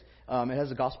grace, it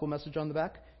has a gospel message on the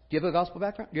back. Do you have a gospel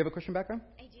background? Do you have a Christian background?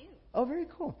 I do. Oh, very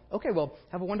cool. Okay, well,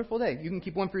 have a wonderful day. You can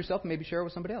keep one for yourself and maybe share it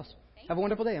with somebody else. Have a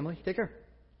wonderful day, Emily. Take care.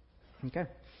 Okay.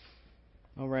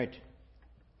 All right.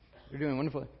 You're doing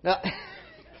wonderfully.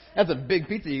 That's a big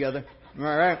pizza you got there.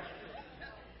 All right.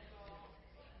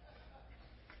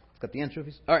 Got the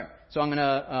anchovies. All right. So I'm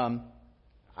gonna.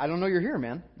 I don't know you're here,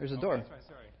 man. There's a door. That's right,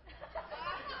 sorry.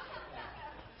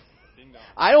 Ding dong.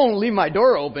 I don't leave my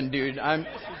door open, dude. I'm.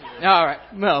 All right.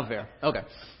 Well, fair. Okay.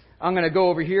 I'm gonna go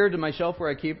over here to my shelf where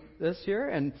I keep this here,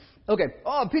 and okay.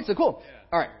 Oh, pizza, cool. Yeah.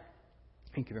 All right.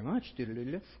 Thank you very much.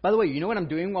 Doo-doo-doo-doo. By the way, you know what I'm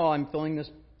doing while I'm filling this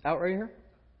out right here?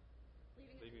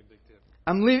 Leave me a big tip.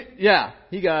 I'm leaving. Yeah,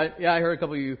 he got it. Yeah, I heard a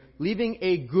couple of you leaving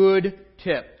a good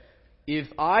tip. If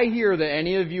I hear that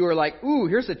any of you are like, "Ooh,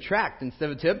 here's a tract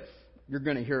instead of a tip," you're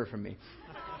gonna hear it from me.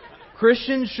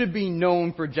 Christians should be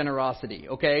known for generosity.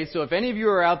 Okay, so if any of you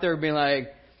are out there being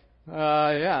like,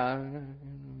 "Yeah,"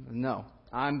 no.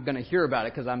 I'm going to hear about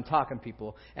it because I'm talking to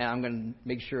people, and I'm going to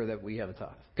make sure that we have a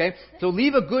talk. Okay? So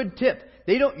leave a good tip.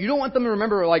 You don't want them to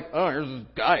remember like, oh, here's this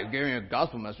guy who gave me a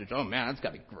gospel message. Oh, man, that's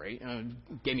got to be great.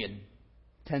 Gave me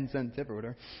a 10-cent tip or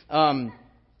whatever.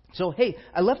 So, hey,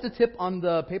 I left a tip on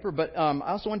the paper, but I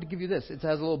also wanted to give you this. It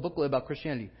has a little booklet about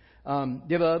Christianity. Do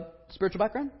you have a spiritual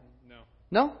background? No.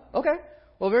 No? Okay.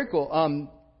 Well, very cool.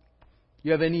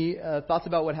 You have any thoughts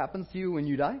about what happens to you when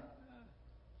you die?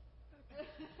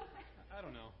 I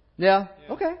don't know. Yeah?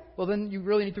 Yeah. Okay. Well, then you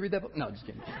really need to read that book. No, just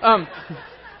kidding. I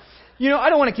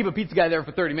don't want to keep a pizza guy there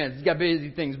for 30 minutes. He's got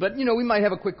busy things. But, we might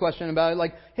have a quick question about it.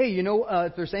 Like, hey,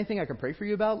 if there's anything I can pray for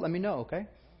you about, let me know, okay?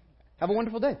 Have a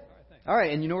wonderful day. All right, thanks. All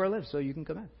right. And you know where I live, so you can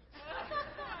come in.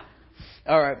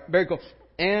 All right. Very cool.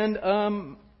 And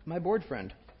my board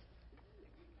friend.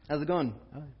 How's it going?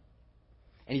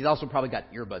 And he's also probably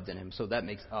got earbuds in him. So that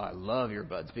makes, I love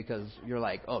earbuds because you're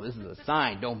like, oh, this is a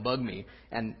sign. Don't bug me.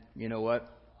 And you know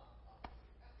what?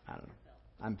 I don't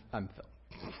know. I'm Phil.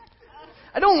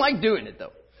 I don't like doing it,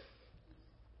 though.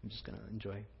 I'm just going to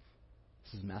enjoy.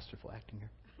 This is masterful acting here.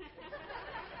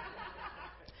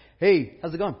 Hey,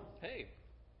 how's it going? Hey,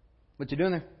 What you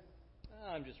doing there?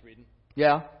 I'm just reading.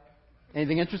 Yeah?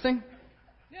 Anything interesting?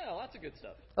 Yeah, lots of good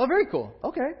stuff. Oh, very cool.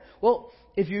 Okay. Well,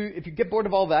 if you get bored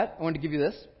of all that, I wanted to give you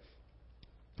this.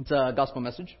 It's a gospel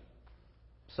message.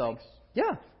 So, Thanks.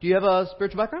 yeah. Do you have a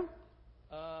spiritual background?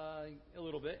 A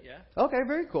little bit, yeah. Okay,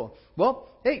 very cool.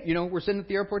 Well, hey, we're sitting at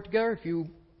the airport together. If you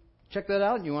check that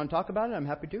out and you want to talk about it, I'm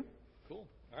happy to. Cool.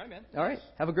 All right, man. All right.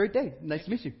 Have a great day. Nice to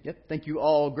meet you. Yep. Thank you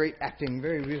all. Great acting.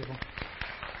 Very beautiful.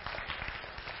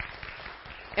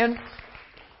 And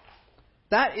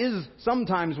that is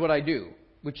sometimes what I do,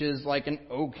 which is like an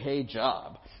okay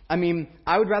job. I mean,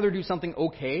 I would rather do something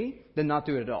okay than not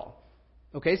do it at all.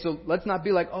 Okay, so let's not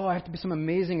be like, oh, I have to be some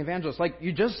amazing evangelist. Like,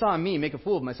 you just saw me make a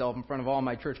fool of myself in front of all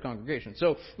my church congregation.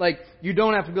 So, like, you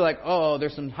don't have to be like, oh,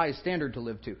 there's some high standard to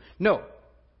live to. No,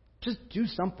 just do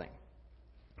something.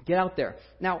 Get out there.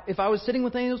 Now, if I was sitting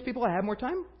with any of those people, I had more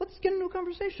time, let's get into a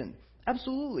conversation.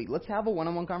 Absolutely. Let's have a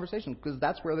one-on-one conversation because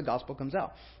that's where the gospel comes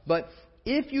out. But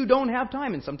if you don't have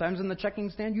time, and sometimes in the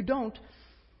checking stand you don't,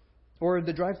 or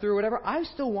the drive-thru or whatever, I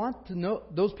still want to know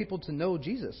those people to know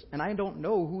Jesus. And I don't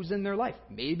know who's in their life.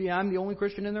 Maybe I'm the only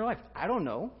Christian in their life. I don't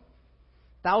know.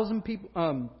 1,000 people,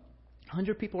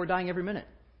 100 people are dying every minute.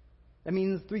 That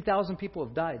means 3,000 people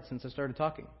have died since I started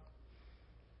talking.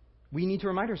 We need to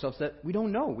remind ourselves that we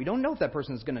don't know. We don't know if that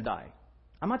person is going to die.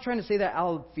 I'm not trying to say that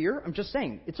out of fear. I'm just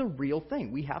saying it's a real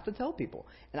thing. We have to tell people.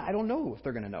 And I don't know if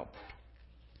they're going to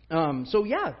know. So,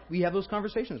 yeah, we have those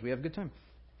conversations. We have a good time.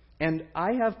 And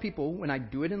I have people, when I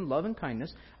do it in love and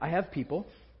kindness, I have people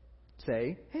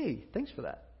say, hey, thanks for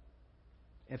that.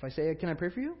 If I say, can I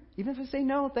pray for you? Even if I say,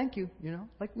 no, thank you,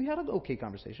 like we had an okay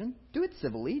conversation. Do it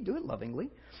civilly, do it lovingly.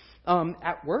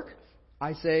 At work,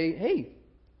 I say, hey,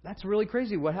 that's really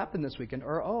crazy. What happened this weekend?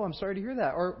 Or, oh, I'm sorry to hear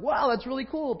that. Or, wow, that's really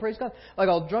cool. Praise God. Like,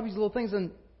 I'll drop these little things,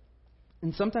 and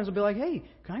sometimes I'll be like, hey,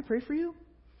 can I pray for you?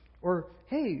 Or,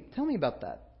 hey, tell me about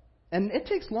that. And it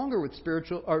takes longer with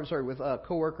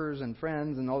coworkers and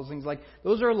friends and all those things. Like,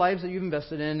 those are lives that you've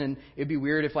invested in, and it'd be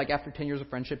weird if, like, after 10 years of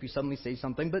friendship, you suddenly say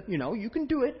something. But, you can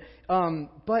do it.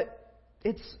 But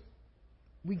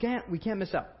we can't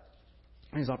miss out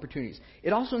on these opportunities.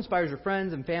 It also inspires your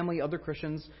friends and family, other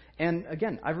Christians. And,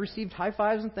 again, I've received high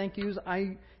fives and thank yous.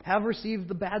 I have received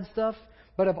the bad stuff,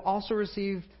 but I've also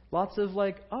received lots of,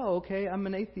 like, oh, okay, I'm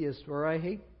an atheist, or I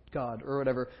hate God, or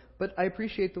whatever. But I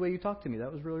appreciate the way you talked to me.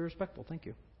 That was really respectful. Thank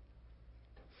you.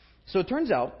 So it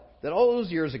turns out that all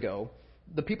those years ago,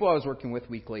 the people I was working with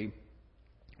weekly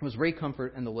was Ray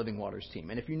Comfort and the Living Waters team.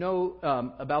 And if you know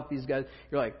about these guys,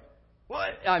 you're like,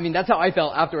 what? I mean, that's how I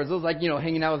felt afterwards. It was like,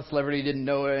 hanging out with a celebrity, didn't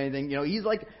know anything. He's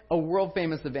like a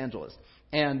world-famous evangelist.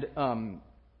 And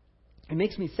it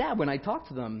makes me sad when I talk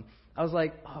to them. I was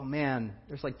like, oh, man,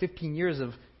 there's like 15 years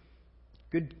of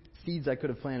good seeds I could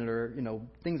have planted or,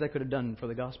 things I could have done for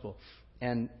the gospel.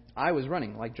 And I was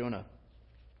running like Jonah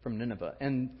from Nineveh.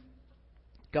 And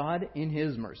God, in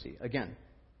His mercy, again,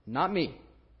 not me,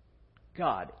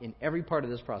 God, in every part of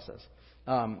this process,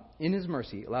 in His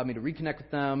mercy, allowed me to reconnect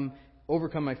with them,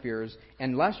 overcome my fears.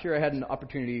 And last year I had an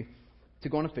opportunity to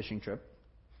go on a fishing trip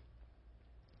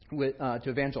to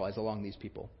evangelize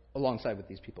alongside with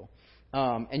these people.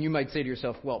 And you might say to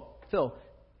yourself, well, Phil,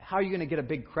 how are you going to get a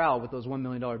big crowd with those $1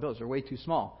 million bills? They're way too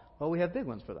small. Well, we have big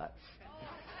ones for that.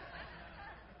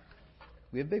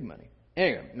 We have big money.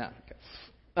 Anyway, no.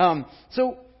 Okay.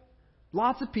 So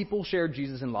lots of people shared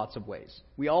Jesus in lots of ways.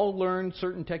 We all learned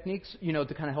certain techniques,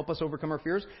 to kind of help us overcome our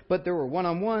fears. But there were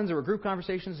one-on-ones, there were group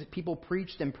conversations. People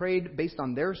preached and prayed based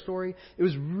on their story. It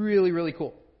was really, really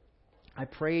cool. I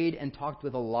prayed and talked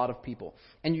with a lot of people.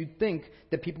 And you'd think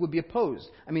that people would be opposed.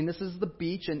 I mean, this is the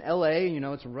beach in L.A.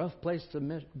 It's a rough place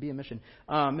to be a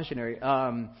missionary.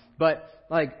 But,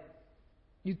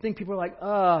 you'd think people are like,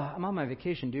 I'm on my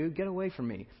vacation, dude. Get away from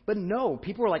me. But no,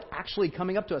 people were, actually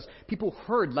coming up to us. People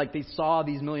heard, they saw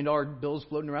these $1 million bills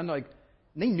floating around.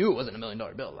 They knew it wasn't a $1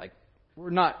 million bill.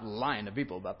 We're not lying to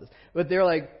people about this. But they're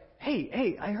like,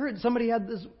 hey, I heard somebody had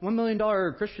this $1 million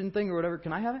Christian thing or whatever.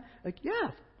 Can I have it?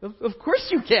 Yeah. Of course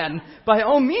you can. By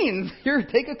all means. Here,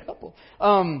 take a couple.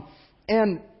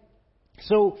 And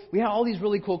so we had all these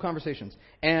really cool conversations.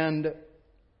 And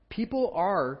people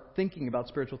are thinking about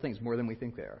spiritual things more than we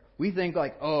think they are. We think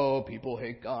people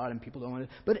hate God and people don't want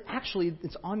to. But actually,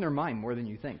 it's on their mind more than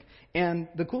you think. And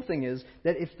the cool thing is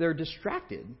that if they're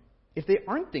distracted, if they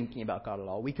aren't thinking about God at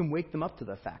all, we can wake them up to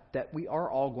the fact that we are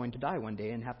all going to die one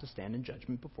day and have to stand in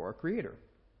judgment before our Creator.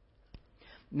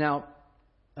 Now,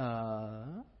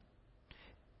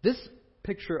 this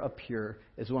picture up here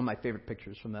is one of my favorite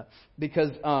pictures from that because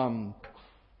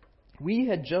we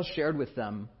had just shared with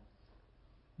them.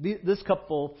 This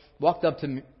couple walked up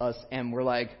to us and were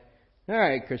like, "All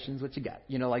right, Christians, what you got?"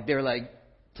 They're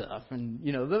tough and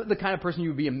the kind of person you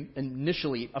would be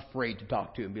initially afraid to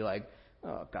talk to and be like,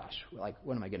 "Oh gosh,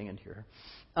 what am I getting into here?"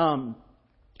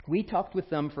 We talked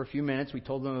with them for a few minutes. We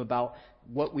told them about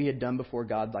what we had done before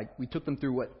God. We took them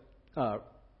through what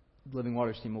Living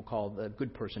Waters team will call the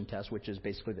good person test, which is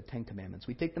basically the 10 Commandments.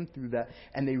 We take them through that,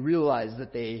 and they realize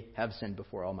that they have sinned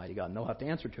before Almighty God, and they'll have to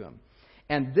answer to Him.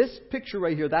 And this picture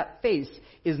right here, that face,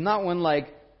 is not one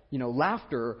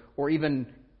laughter or even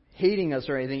hating us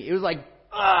or anything. It was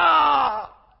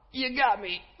you got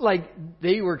me.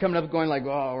 They were coming up going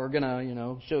oh, we're going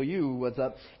to, show you what's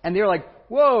up. And they were like,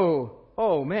 whoa,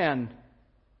 oh, man.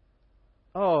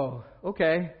 Oh,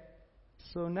 okay.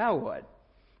 So now what?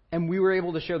 And we were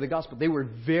able to share the gospel. They were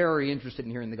very interested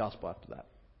in hearing the gospel after that.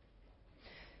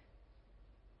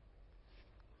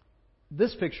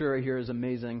 This picture right here is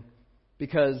amazing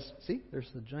because, see, there's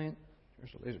a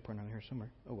laser pointer on here somewhere.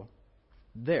 Oh, well.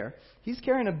 There. He's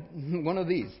carrying one of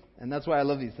these. And that's why I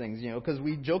love these things, because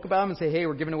we joke about them and say, hey,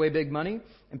 we're giving away big money.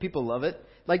 And people love it.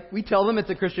 We tell them it's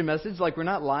a Christian message. We're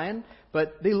not lying.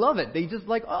 But they love it. They just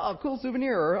oh, cool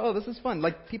souvenir. Or, oh, this is fun.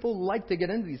 People like to get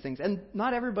into these things. And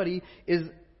not everybody is,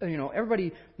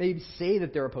 everybody may say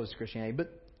that they're opposed to Christianity.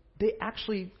 But they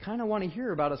actually kind of want to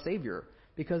hear about a Savior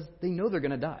because they know they're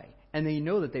going to die. And they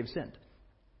know that they've sinned.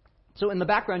 So in the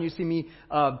background, you see me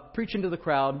preaching to the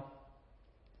crowd.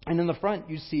 And in the front,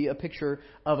 you see a picture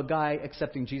of a guy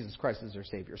accepting Jesus Christ as their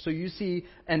Savior. So you see,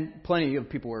 and plenty of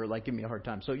people were giving me a hard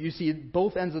time. So you see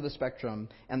both ends of the spectrum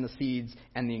and the seeds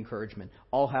and the encouragement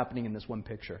all happening in this one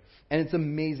picture. And it's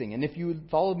amazing. And if you had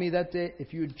followed me that day,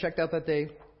 if you had checked out that day,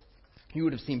 you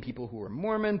would have seen people who were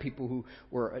Mormon, people who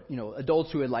were,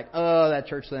 adults who had that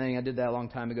church thing, I did that a long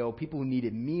time ago. People who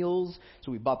needed meals,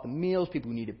 so we bought them meals.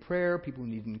 People who needed prayer, people who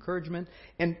needed encouragement.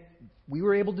 And we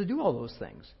were able to do all those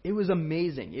things. It was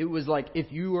amazing. It was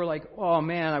if you were oh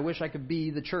man, I wish I could be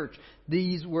the church.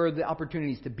 These were the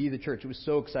opportunities to be the church. It was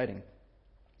so exciting.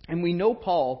 And we know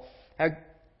Paul had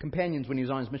companions when he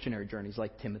was on his missionary journeys,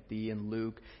 like Timothy and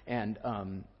Luke and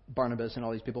Barnabas and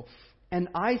all these people. And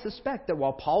I suspect that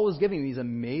while Paul was giving these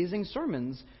amazing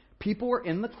sermons, people were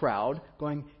in the crowd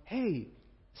going, hey,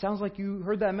 sounds like you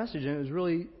heard that message and it was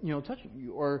really, touching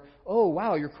you. Or, oh,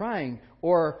 wow, you're crying.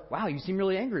 Or, wow, you seem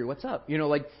really angry. What's up?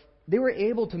 They were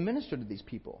able to minister to these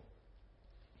people.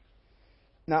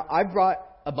 Now, I brought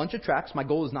a bunch of tracts. My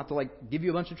goal is not to give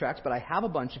you a bunch of tracts, but I have a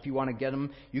bunch. If you want to get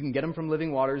them, you can get them from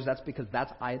Living Waters. That's because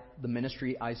that's the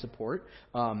ministry I support.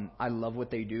 I love what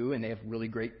they do, and they have really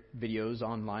great videos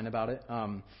online about it.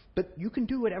 But you can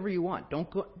do whatever you want.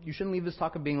 You shouldn't leave this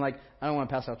talk of being I don't want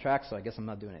to pass out tracts, so I guess I'm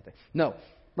not doing anything. No.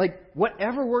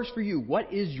 Whatever works for you.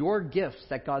 What is your gifts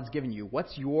that God's given you?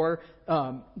 What's your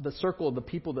the circle of the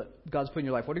people that God's put in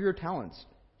your life? What are your talents?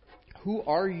 Who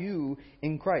are you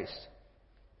in Christ?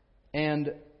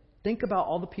 And think about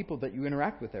all the people that you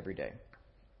interact with every day.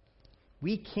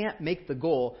 We can't make the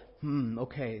goal,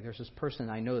 okay, there's this person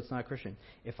I know that's not a Christian.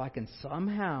 If I can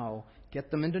somehow get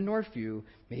them into Northview,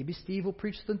 maybe Steve will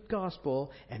preach the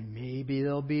gospel, and maybe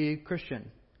they'll be a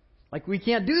Christian. Like, we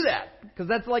can't do that, because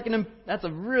that's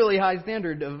a really high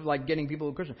standard of, like, getting people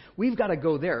to Christian. We've got to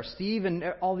go there. Steve and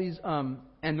all these, and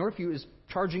Northview is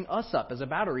charging us up as a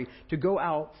battery to go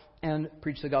out and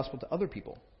preach the gospel to other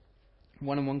people.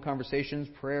 One-on-one conversations,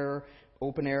 prayer,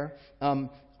 open air.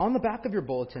 On the back of your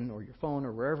bulletin or your phone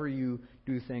or wherever you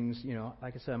do things,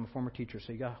 like I said, I'm a former teacher,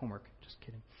 so you got homework. Just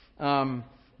kidding.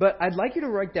 But I'd like you to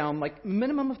write down like a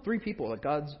minimum of 3 people that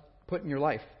God's put in your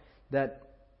life that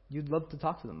you'd love to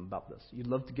talk to them about this. You'd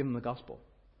love to give them the gospel.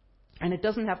 And it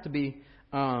doesn't have to be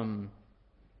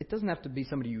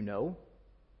somebody you know,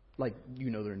 like you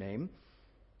know their name.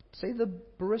 Say the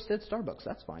barista at Starbucks.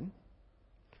 That's fine.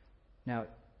 Now,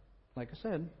 like I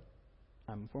said,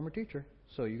 I'm a former teacher,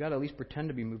 so you got to at least pretend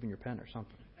to be moving your pen or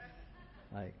something.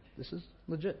 Like, this is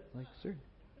legit. Like, seriously.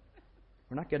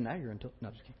 We're not getting out of here until... No,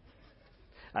 just kidding.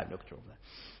 I have no control over that.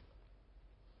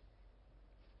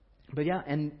 But yeah,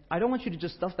 and I don't want you to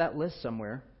just stuff that list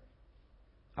somewhere.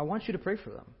 I want you to pray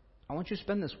for them. I want you to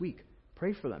spend this week.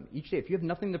 Pray for them each day. If you have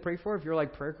nothing to pray for, if you're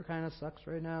like, prayer kind of sucks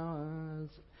right now,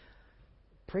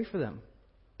 pray for them.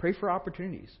 Pray for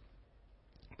opportunities.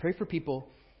 Pray for people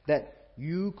that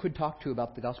you could talk to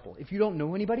about the gospel. If you don't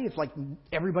know anybody, if like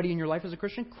everybody in your life is a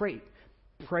Christian, great.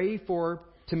 Pray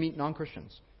to meet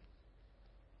non-Christians.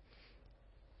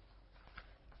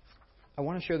 I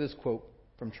want to share this quote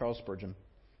from Charles Spurgeon,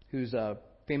 who's a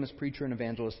famous preacher and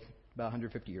evangelist about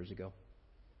 150 years ago.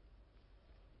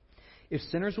 If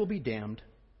sinners will be damned,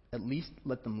 at least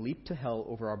let them leap to hell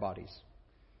over our bodies.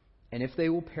 And if they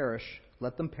will perish,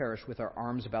 let them perish with our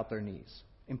arms about their knees,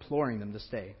 imploring them to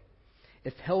stay.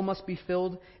 If hell must be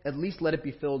filled, at least let it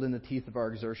be filled in the teeth of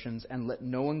our exertions, and let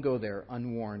no one go there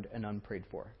unwarned and unprayed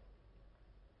for.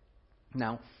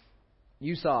 Now,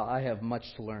 you saw I have much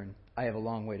to learn. I have a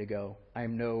long way to go. I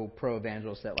am no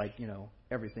pro-evangelist that,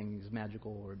 everything is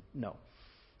magical or no.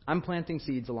 I'm planting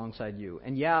seeds alongside you.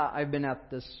 And yeah, I've been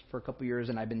at this for a couple years,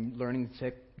 and I've been learning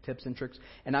tips and tricks,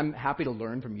 and I'm happy to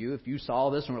learn from you. If you saw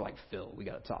this and were like, Phil, we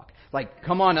got to talk. Like,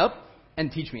 come on up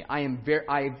and teach me.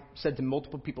 I've said to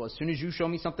multiple people, as soon as you show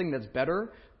me something that's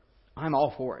better, I'm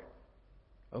all for it.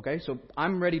 Okay? So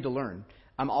I'm ready to learn.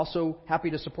 I'm also happy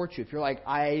to support you. If you're like,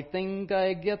 I think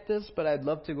I get this, but I'd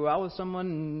love to go out with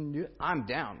someone, I'm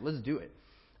down. Let's do it.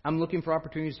 I'm looking for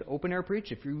opportunities to open air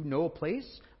preach. If you know a place,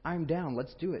 I'm down.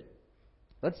 Let's do it.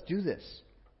 Let's do this.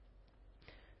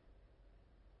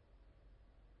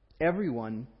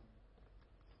 Everyone,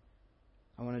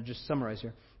 I want to just summarize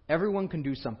here. Everyone can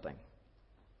do something.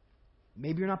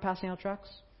 Maybe you're not passing out tracts.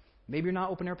 Maybe you're not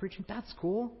open air preaching. That's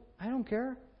cool. I don't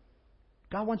care.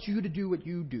 God wants you to do what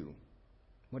you do,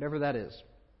 whatever that is.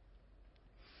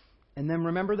 And then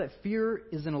remember that fear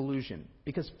is an illusion,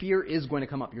 because fear is going to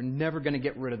come up. You're never going to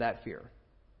get rid of that fear.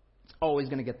 It's always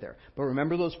going to get there. But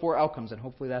remember those 4 outcomes, and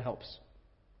hopefully that helps.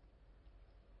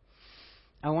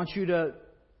 I want you to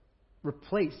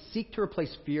seek to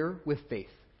replace fear with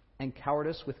faith and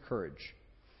cowardice with courage.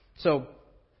 So,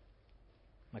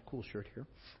 my cool shirt here,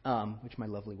 which my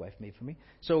lovely wife made for me.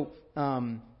 So, a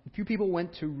few people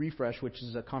went to Refresh, which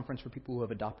is a conference for people who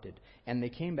have adopted, and they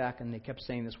came back and they kept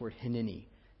saying this word, hinini,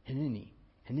 hinini,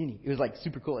 hinini. It was like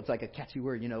super cool. It's like a catchy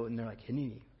word, and they're like,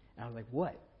 hinini. And I was like,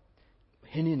 what?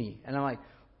 Hinini. And I'm like,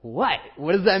 what?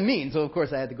 What does that mean? So, of course,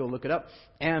 I had to go look it up.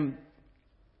 And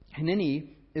hinini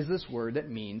is this word that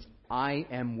means I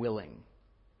am willing.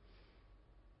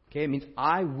 Okay, it means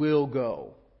I will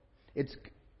go. It's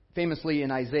famously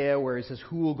in Isaiah where he says,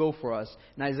 who will go for us?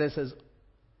 And Isaiah says,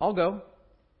 I'll go.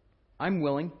 I'm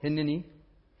willing. Hinini.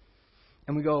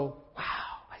 And we go,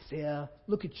 wow, Isaiah,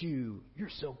 look at you. You're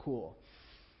so cool.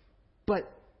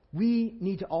 But we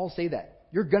need to all say that.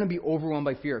 You're going to be overwhelmed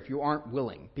by fear if you aren't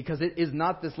willing. Because it is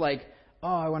not this like, oh,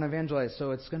 I want to evangelize,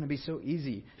 so it's going to be so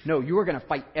easy. No, you are going to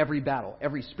fight every battle.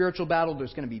 Every spiritual battle,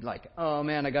 there's going to be like, oh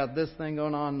man, I got this thing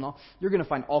going on. And all. You're going to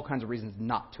find all kinds of reasons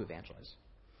not to evangelize.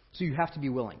 So you have to be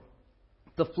willing.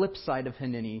 The flip side of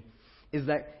hinini is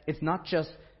that it's not just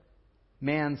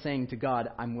man saying to God,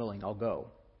 I'm willing, I'll go.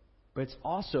 But it's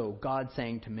also God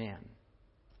saying to man,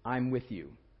 I'm with you.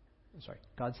 Sorry,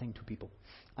 God saying to people,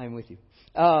 I'm with you.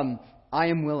 I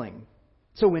am willing.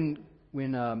 So when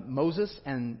Moses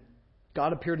and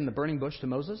God appeared in the burning bush to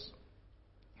Moses,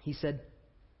 he said,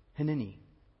 hinini,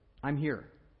 I'm here.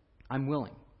 I'm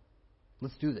willing.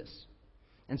 Let's do this.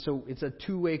 And so it's a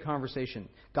two-way conversation.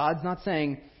 God's not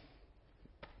saying,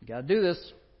 you got to do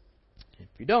this. If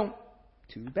you don't,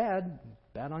 too bad.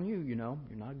 bad on you, you know.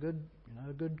 You're not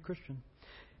a good Christian.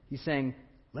 He's saying,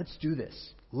 let's do this.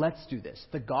 Let's do this.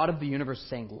 The God of the universe is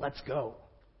saying, let's go.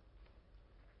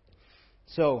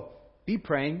 So be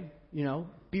praying, you know,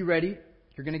 be ready.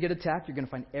 You're going to get attacked. You're going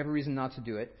to find every reason not to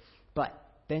do it. But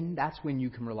then that's when you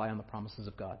can rely on the promises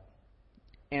of God.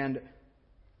 And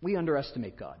we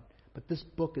underestimate God. But this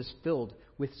book is filled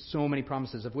with so many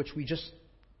promises, of which we just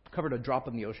covered a drop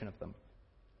in the ocean of them.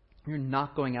 You're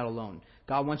not going out alone.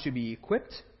 God wants you to be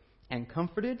equipped and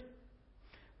comforted.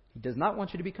 He does not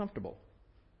want you to be comfortable.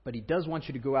 But He does want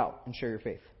you to go out and share your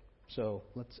faith. So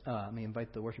let me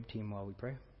invite the worship team while we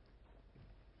pray.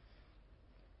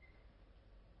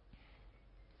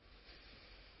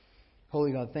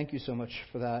 Holy God, thank you so much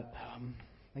for that.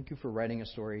 Thank you for writing a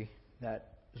story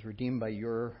that is redeemed by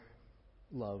your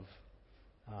love.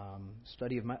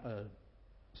 Story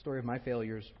of my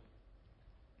failures,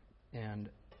 and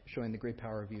showing the great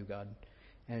power of you, God,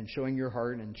 and showing your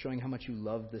heart and showing how much you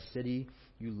love this city,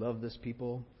 you love this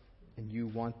people, and you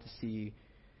want to see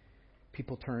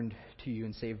people turned to you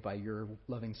and saved by your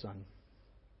loving Son.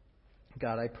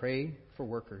 God, I pray for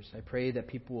workers. I pray that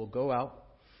people will go out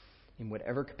in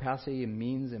whatever capacity and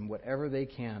means and whatever they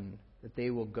can, that they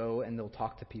will go and they'll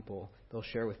talk to people. They'll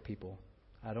share with people.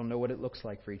 I don't know what it looks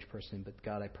like for each person, but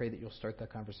God, I pray that you'll start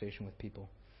that conversation with people.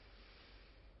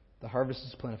 The harvest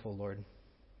is plentiful, Lord.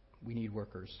 We need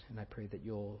workers, and I pray that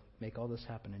you'll make all this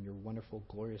happen in your wonderful,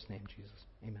 glorious name, Jesus.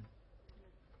 Amen.